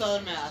Psychosis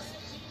on a mask.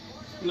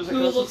 Looks Who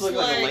looks like a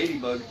like-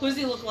 ladybug. Who does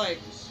he look like?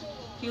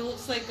 He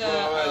looks like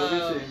let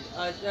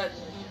me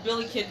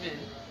Billy Kidman.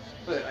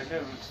 But I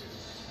can't.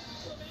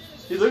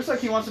 He looks like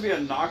he wants to be a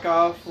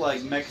knockoff,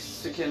 like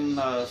Mexican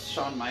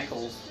Shawn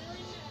Michaels.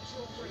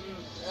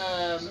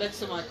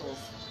 Mexican Michaels.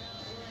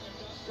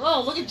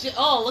 Oh, look at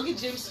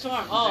James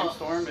Storm. Oh, James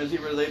Storm, is he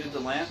related to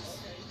Lance?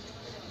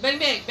 bang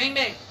bang bang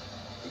bang.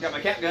 I got my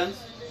cat guns.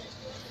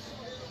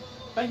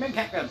 Bang bang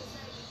cat guns.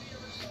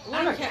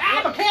 What I'm a a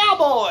cat-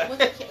 cowboy.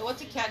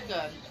 What's a cat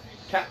gun?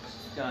 Cat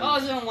gun. Oh,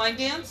 is it a line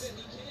dance?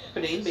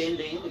 Ba-ding,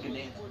 bang, look at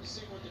that.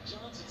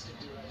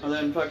 And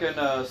then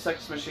fucking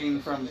Sex Machine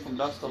from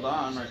Dusk Till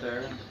Dawn right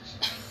there.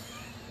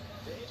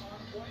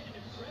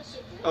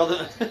 Oh,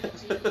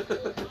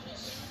 the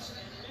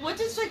What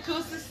did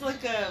Psychosis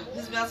like?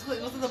 His mask was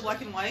it the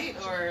black and white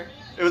or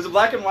it was a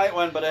black and white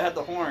one, but it had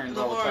the horns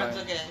the all the horns?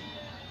 time. Okay.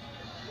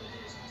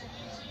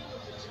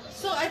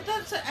 So I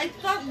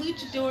thought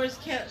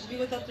luchadors can't be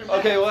without their mask.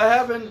 Okay, what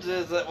happens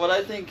is that what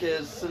I think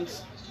is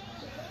since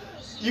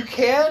you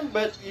can,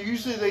 but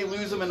usually they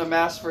lose them in a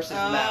mask versus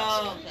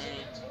mask. Okay.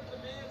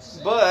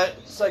 But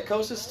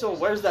Psychosis still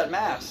wears that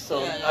mask,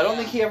 so Yeah, I don't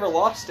think he ever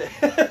lost it.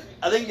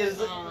 I think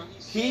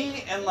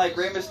he and like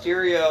Rey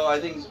Mysterio, I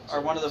think,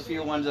 are one of the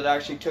few ones that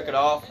actually took it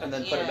off and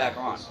then put it back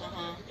on.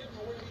 Uh-huh.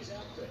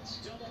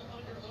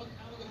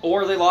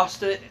 Or they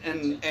lost it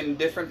in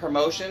different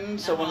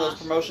promotions, so when Uh-huh. those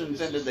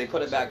promotions ended, they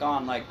put it back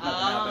on like nothing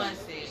I happened.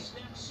 see.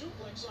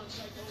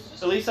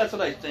 At least that's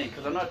what I think,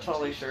 because I'm not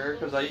totally sure.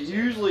 Because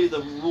usually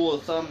the rule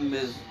of thumb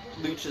is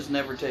luchas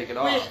never take it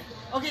off. Wait,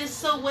 okay,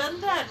 so when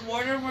that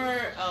Mortimer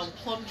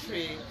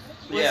Plumtree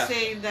was Yeah.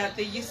 saying that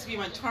they used to be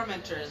my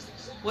tormentors,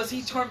 was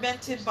he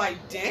tormented by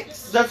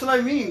dicks? That's what I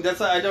mean.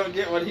 That's why I don't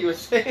get what he was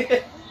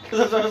saying. Because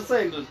that's what I was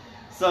saying.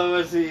 So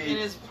is In he?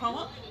 his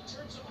promo?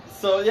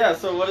 So yeah.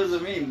 So what does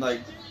it mean?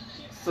 Like,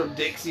 so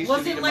dicks used to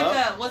Was beat it him like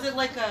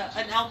up?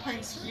 an alpine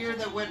skier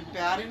that went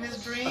bad in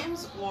his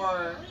dreams,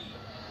 or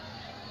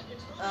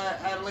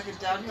like a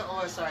downhill?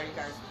 Oh, sorry, you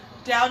guys.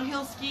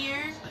 Downhill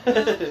skier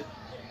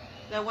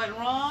that went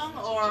wrong,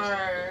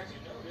 or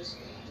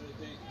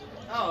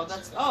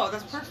that's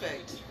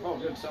perfect. Oh,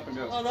 good. Stop and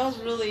go. Oh, that was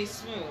really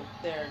smooth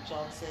there,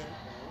 Johnson.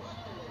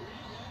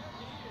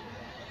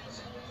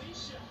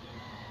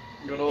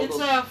 Good old. It's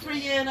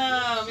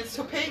it's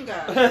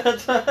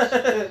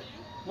Topanga.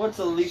 What's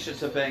Alicia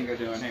Topanga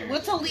doing here?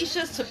 What's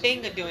Alicia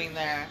Topanga doing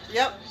there?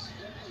 Yep.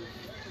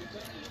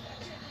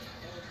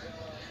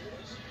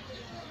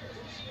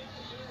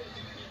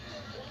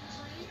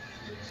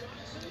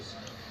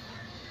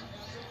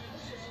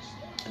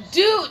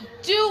 Do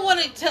what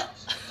I tell.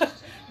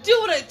 Do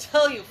what I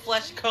tell you,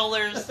 flesh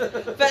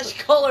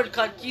colored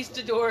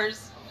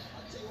conquistadors.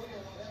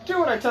 Do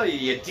what I tell you,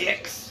 you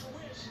dicks.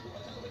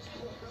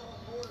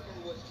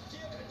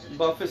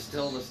 Buff is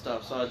still the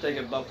stuff, so I take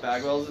it Buff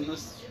Bagwell's in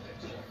this.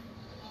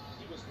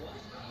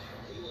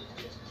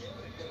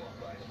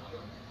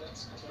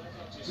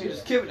 You're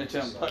just giving it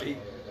to him, buddy.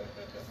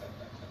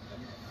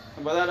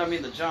 And by that I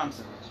mean the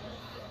Johnson.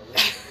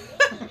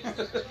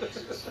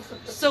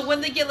 So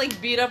when they get like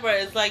beat up,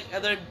 right, it's like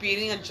they're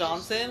beating a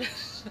Johnson.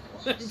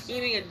 They're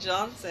beating a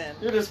Johnson.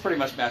 You're just pretty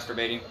much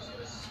masturbating.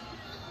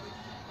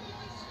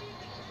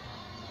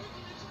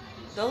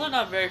 Those are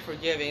not very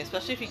forgiving,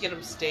 especially if you get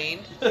them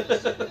stained.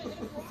 It's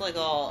like,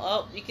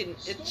 you can.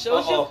 It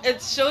shows Uh-oh. you.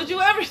 It shows you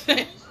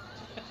everything.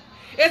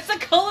 It's the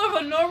color of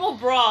a normal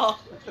bra.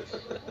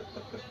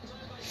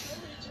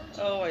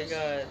 Oh my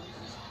god.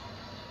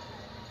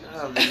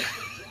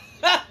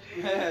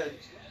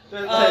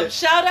 Man.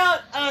 Shout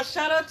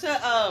out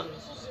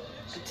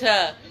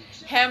to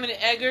Ham and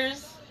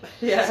Eggers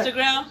Yeah.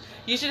 Instagram.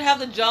 You should have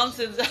the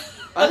Johnsons.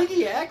 I think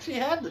he actually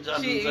had the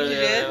Johnsons. She there.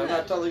 did? I'm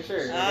not totally sure.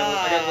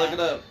 I gotta look it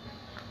up.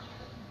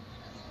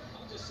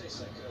 I'll just say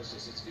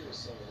Psychosis. It's fewer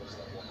syllables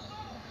than one.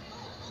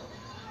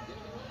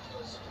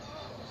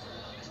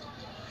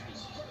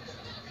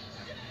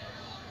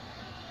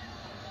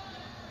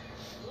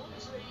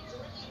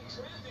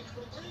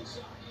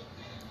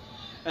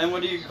 And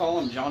what do you call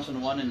them?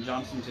 Johnson 1 and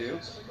Johnson 2?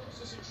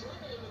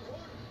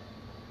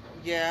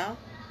 Yeah.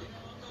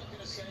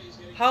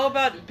 How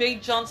about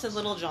Big Johnson,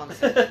 Little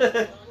Johnson?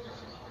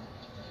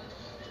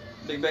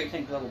 Big bank,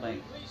 tank, little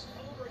bank.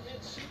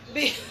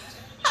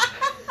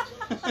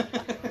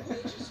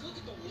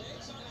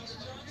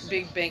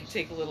 Big bank,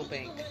 take little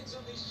bank.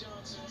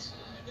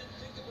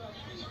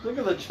 Look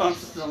at the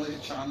Johnsons on these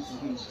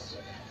Johnsons.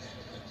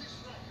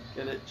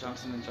 Get it?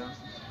 Johnson and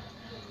Johnson.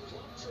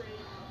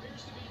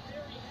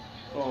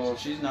 Oh,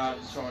 she's not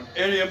showing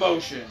any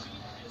emotion.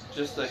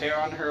 Just the hair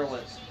on her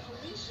lips.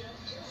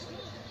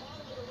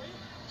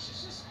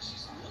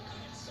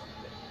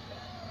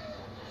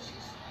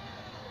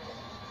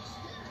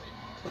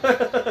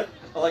 I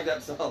like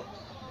that song.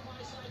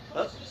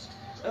 Up,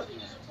 up.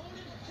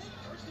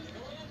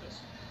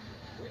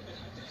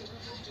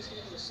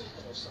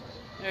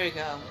 There you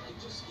go.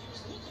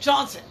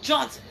 Johnson,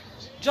 Johnson,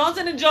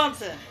 Johnson and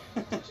Johnson.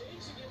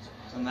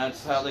 And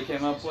that's how they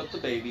came up with the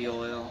baby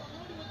oil.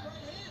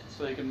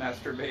 So you can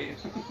masturbate.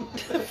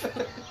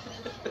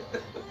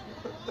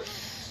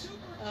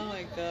 Oh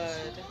my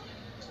god.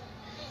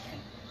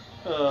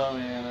 Oh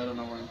man, I don't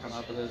know where I'm coming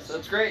up with this.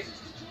 That's great.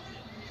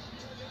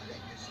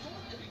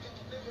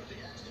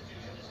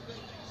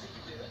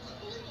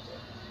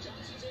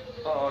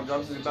 Oh,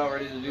 Johnson's about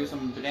ready to do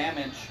some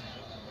damage.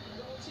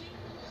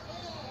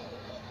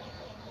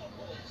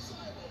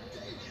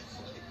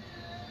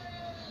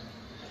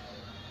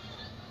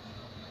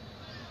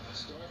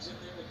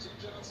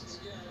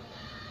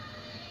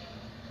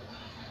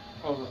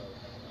 Oh.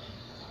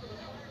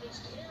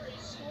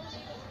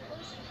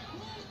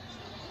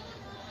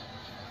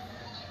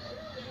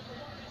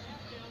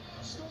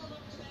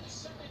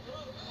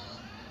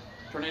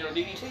 Tornado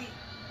DDT.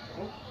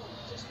 Oh.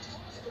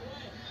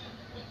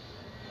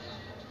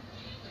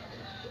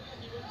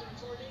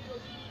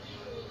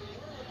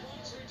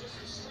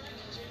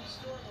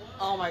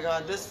 Oh my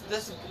god,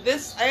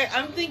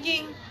 I'm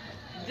thinking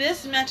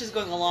this match is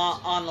going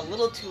on a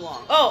little too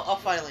long. Oh,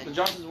 finally. The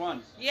Johnsons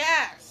won.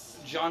 Yes!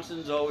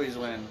 Johnsons always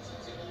win.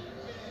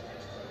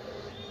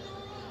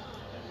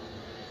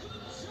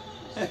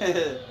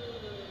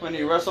 When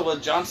you wrestle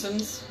with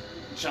Johnsons,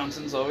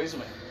 Johnsons always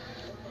win.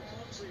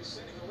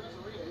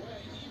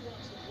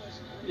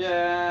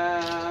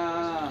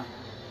 Yeah.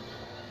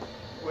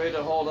 Way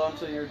to hold on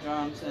to your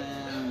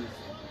Johnsons.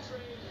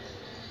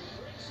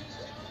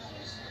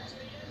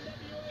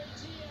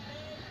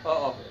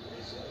 Uh-oh.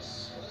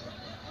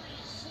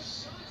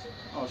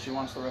 Oh, she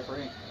wants the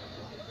referee.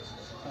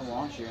 I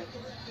want you.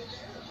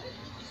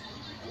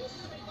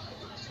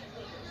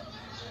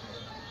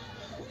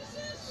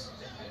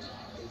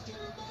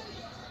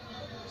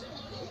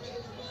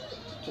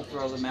 To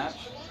throw the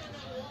match.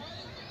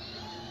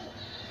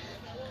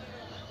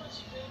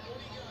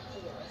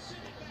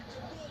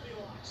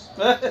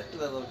 That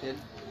little kid.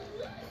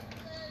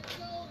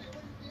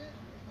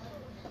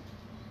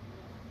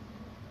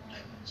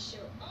 Sure.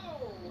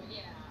 Oh,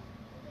 yeah.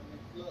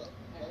 Look.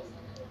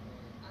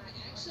 I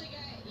actually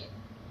got it.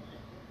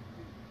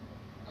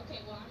 Okay,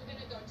 well, I'm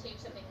gonna go tape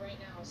something right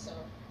now, so.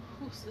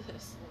 Who's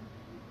this?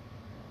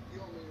 You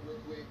want me to real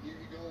quick? You're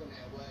going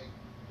that way.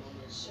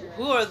 Sure.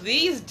 Who are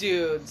these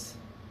dudes?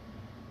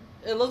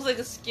 It looks like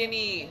a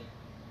skinny...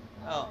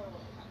 Oh.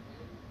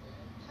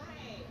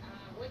 Hi,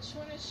 which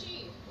one is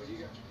she? Well, you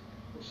got.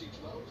 Well, she's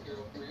Lowe's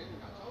girlfriend,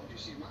 and I told you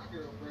she's my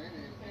girlfriend,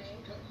 and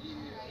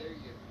yeah, there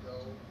you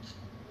go.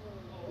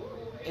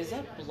 Is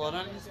that blood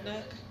on his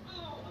neck?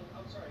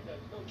 I'm sorry,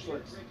 no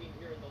drinking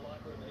here in the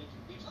locker room. I need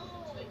you to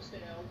put things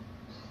down.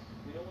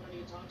 We don't want any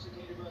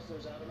intoxicated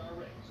wrestlers out in our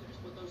ring, so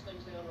just put those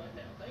things down right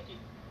now. Thank you.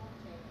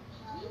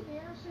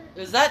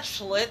 Is that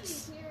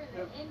Schlitz? Hey,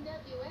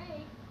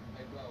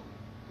 bro,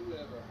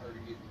 whoever heard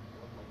of getting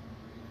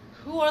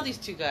Who are these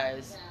two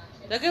guys?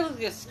 That guy looks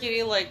like a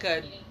skinny, like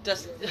a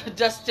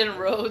Dustin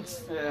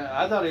Rhodes. Yeah,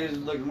 I thought he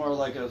looked more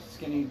like a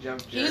skinny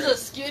Jeff Jarrett. He's a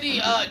skinny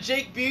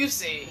Jake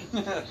Busey.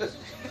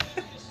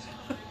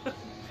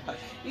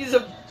 He's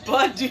a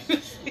Bud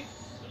Busey.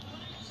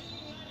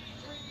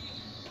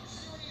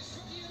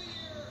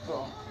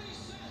 Oh.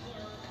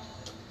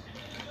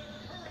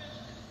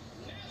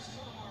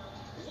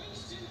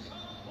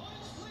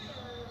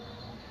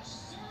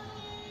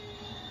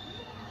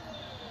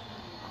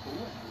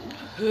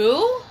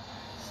 Who?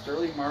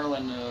 Sterling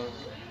Marlin,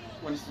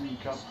 Winston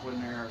Cup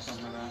winner or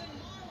something like that.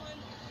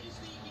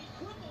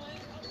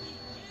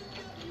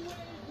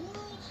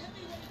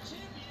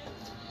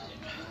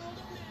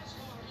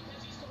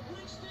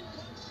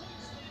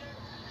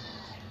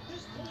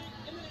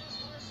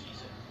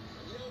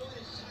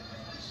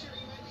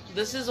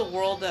 This is a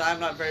world that I'm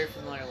not very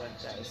familiar with,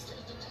 guys.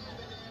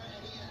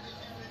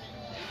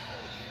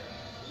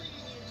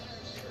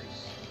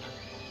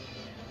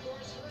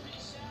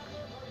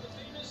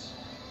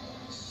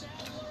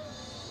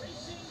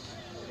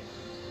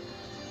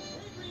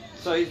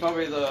 So he's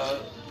probably the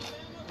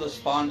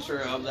sponsor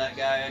of that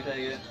guy, I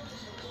take it.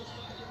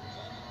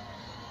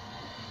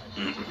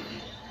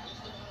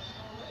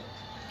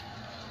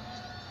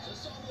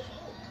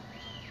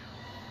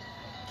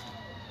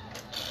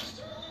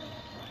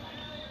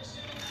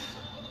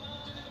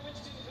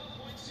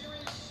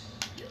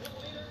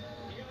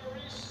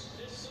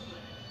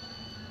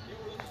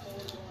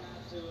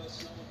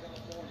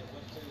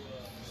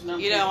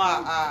 You know,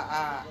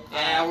 Yeah,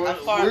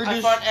 I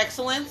fought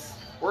excellence.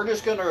 We're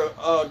just gonna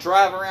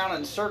drive around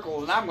in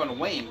circles, and I'm gonna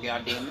win.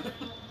 Goddamn it!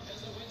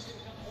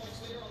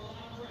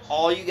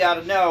 All you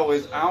gotta know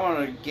is I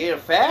want to get a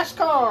fast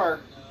car,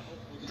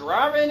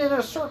 drive it in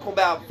a circle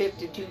about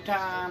 52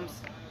 times,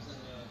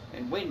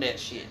 and win that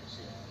shit.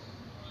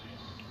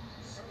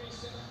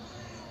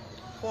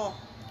 Cool.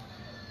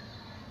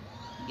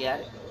 You got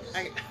it?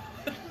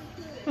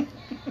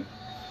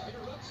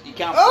 You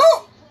count.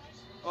 Oh!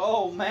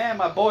 Oh man,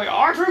 my boy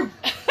R-Truth!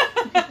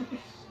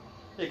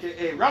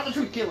 AKA Round the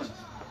Truth Killing.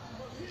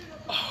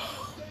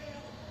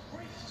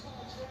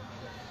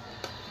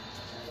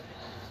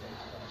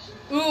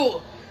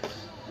 Ooh.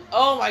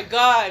 Oh my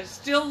god.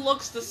 Still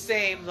looks the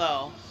same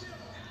though.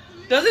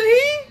 Doesn't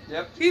he?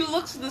 Yep. He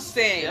looks the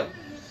same. Yep.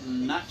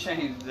 Not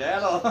changed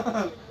at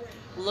all.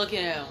 Look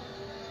at him.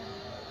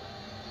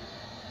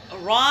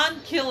 Ron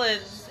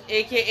Killens,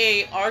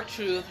 aka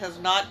R-Truth, has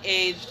not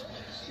aged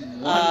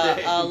One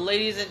day.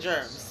 ladies and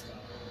germs.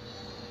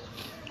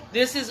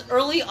 This is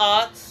early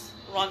aughts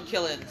Ron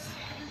Killens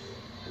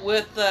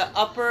with the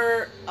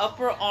upper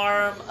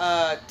arm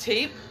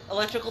tape,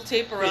 electrical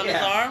tape around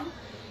his arm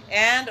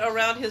and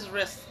around his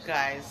wrist,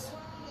 guys.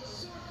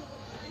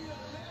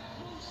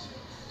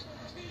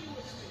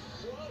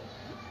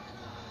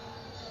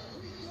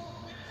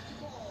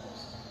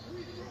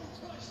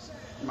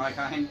 My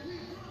kind.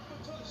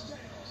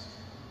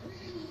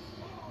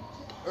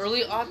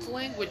 Early aughts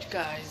language,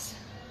 guys.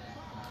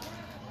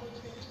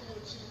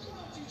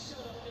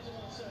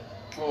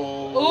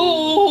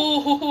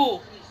 Oh.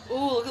 Ooh,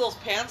 look at those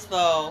pants,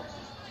 though.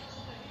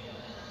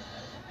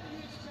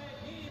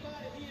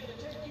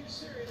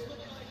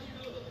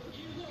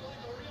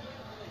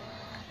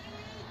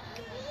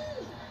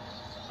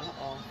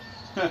 Uh-oh.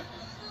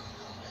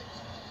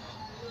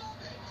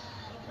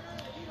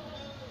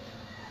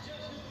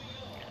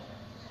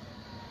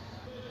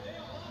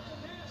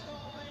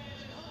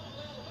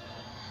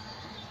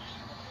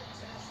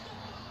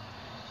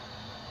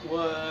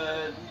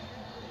 What?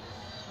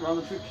 Ron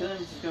the Truth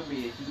Killings is gonna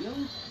be a heel?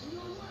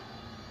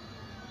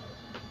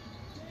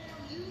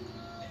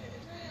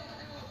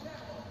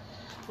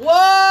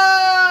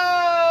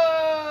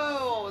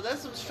 Whoa!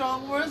 That's some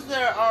strong words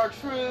there,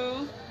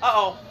 R-Truth.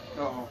 Uh-oh.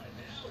 Uh-oh.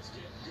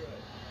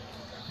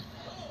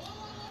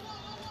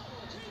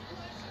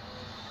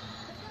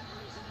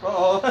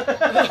 Uh-oh.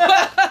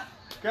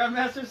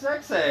 Grandmaster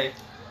Sexay.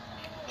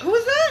 Who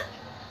is that?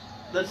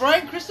 That's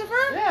Brian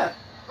Christopher? Yeah.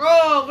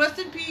 Oh, rest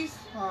in peace.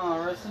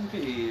 Oh, rest in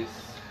peace.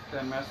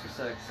 Grandmaster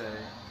Sexay.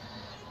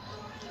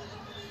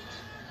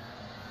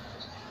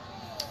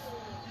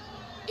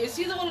 Is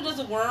he the one who does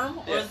a worm?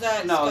 Or Yeah. is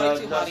that no,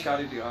 Scotty that's Too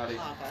Scotty Too Hottie.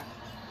 Oh, okay.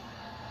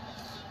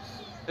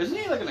 Isn't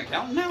he like an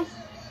accountant now?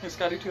 Is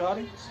Scotty Too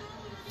Hottie?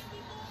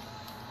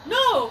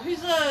 No,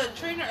 he's a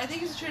trainer. I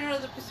think he's a trainer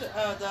of the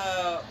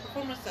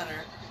Performance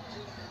Center.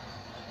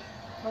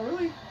 Oh,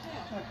 really?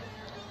 Yeah.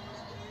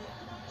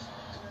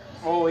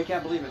 Oh, he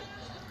can't believe it.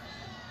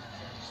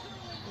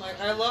 Like,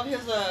 I love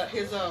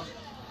his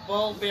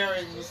ball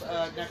bearings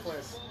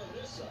necklace.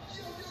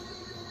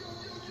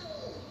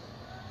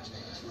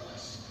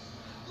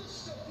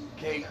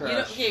 K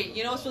Crush.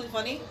 You know what's really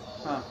funny?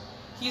 Huh.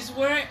 He's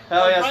wearing.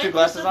 Oh, he has Brian two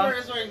glasses on?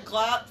 Christopher is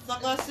wearing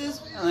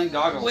sunglasses And then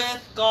goggles.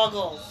 with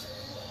goggles,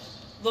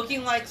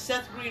 looking like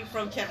Seth Green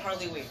from Can't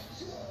Hardly Wait.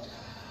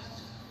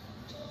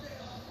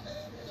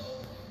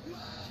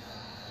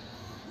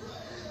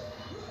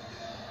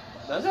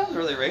 That sounds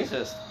really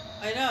racist.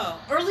 I know.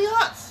 Early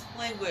aughts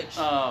language.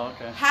 Oh,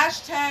 okay.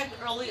 Hashtag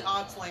early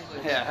aughts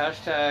language. Yeah,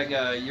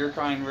 hashtag your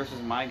kind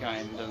versus my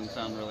kind doesn't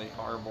sound really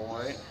horrible,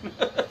 right?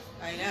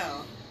 I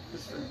know.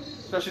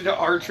 Especially to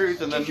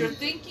R-Truth and then... If you're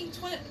thinking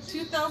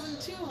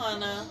 2002,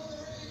 Hannah,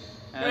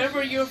 Ash-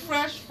 whenever you're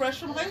fresh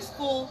from high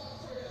school.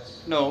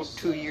 No,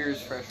 2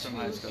 years fresh from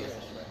high school.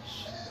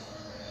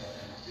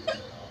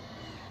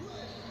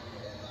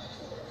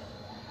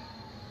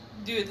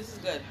 Dude, this is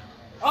good.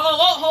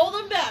 Oh,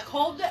 hold him back.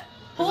 Hold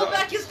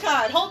back his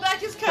card. Hold back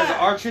his Because card.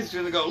 R-Truth's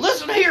gonna go,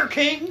 listen here,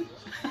 King!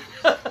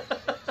 I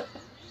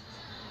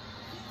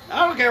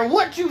don't care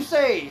what you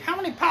say, how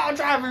many power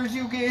drivers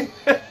you get.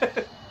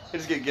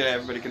 It's gonna get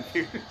everybody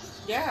confused.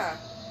 Yeah.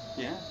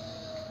 Yeah.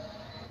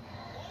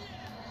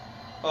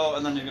 Oh,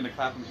 and then you're gonna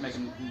clap and make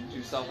him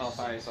do self-help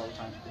eyes all the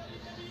time.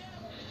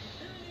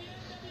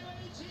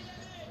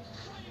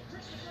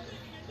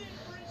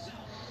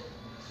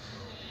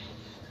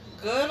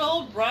 Good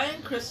old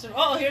Brian Christopher.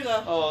 Oh, here you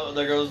go. Oh,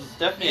 there goes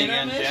Stephanie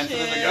again, dancing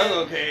in the Intermission.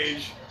 go-go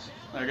cage.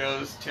 There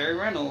goes Terry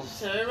Reynolds.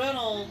 Terry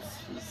Reynolds.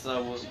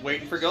 So,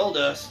 waiting for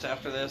Goldust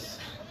after this.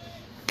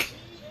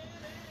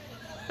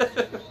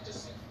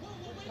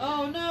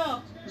 Oh,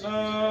 no.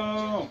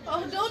 No!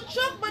 Oh, don't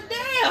choke my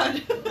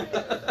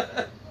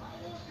dad.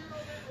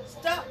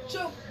 Stop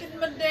choking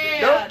my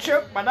dad. Don't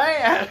choke my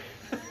dad!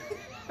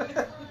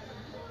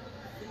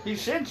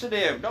 He's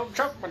sensitive. Don't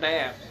choke my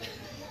dad.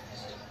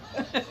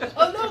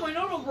 Oh, no, my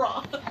normal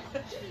bra.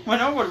 My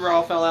normal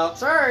bra fell out.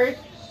 Sorry.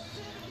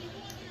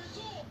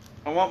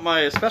 I want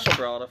my special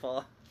bra to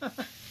fall out.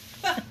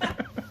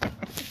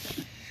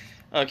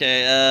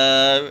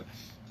 Okay,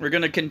 we're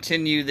gonna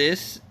continue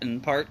this in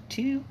part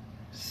 2.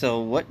 So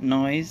what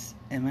noise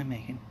am I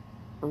making?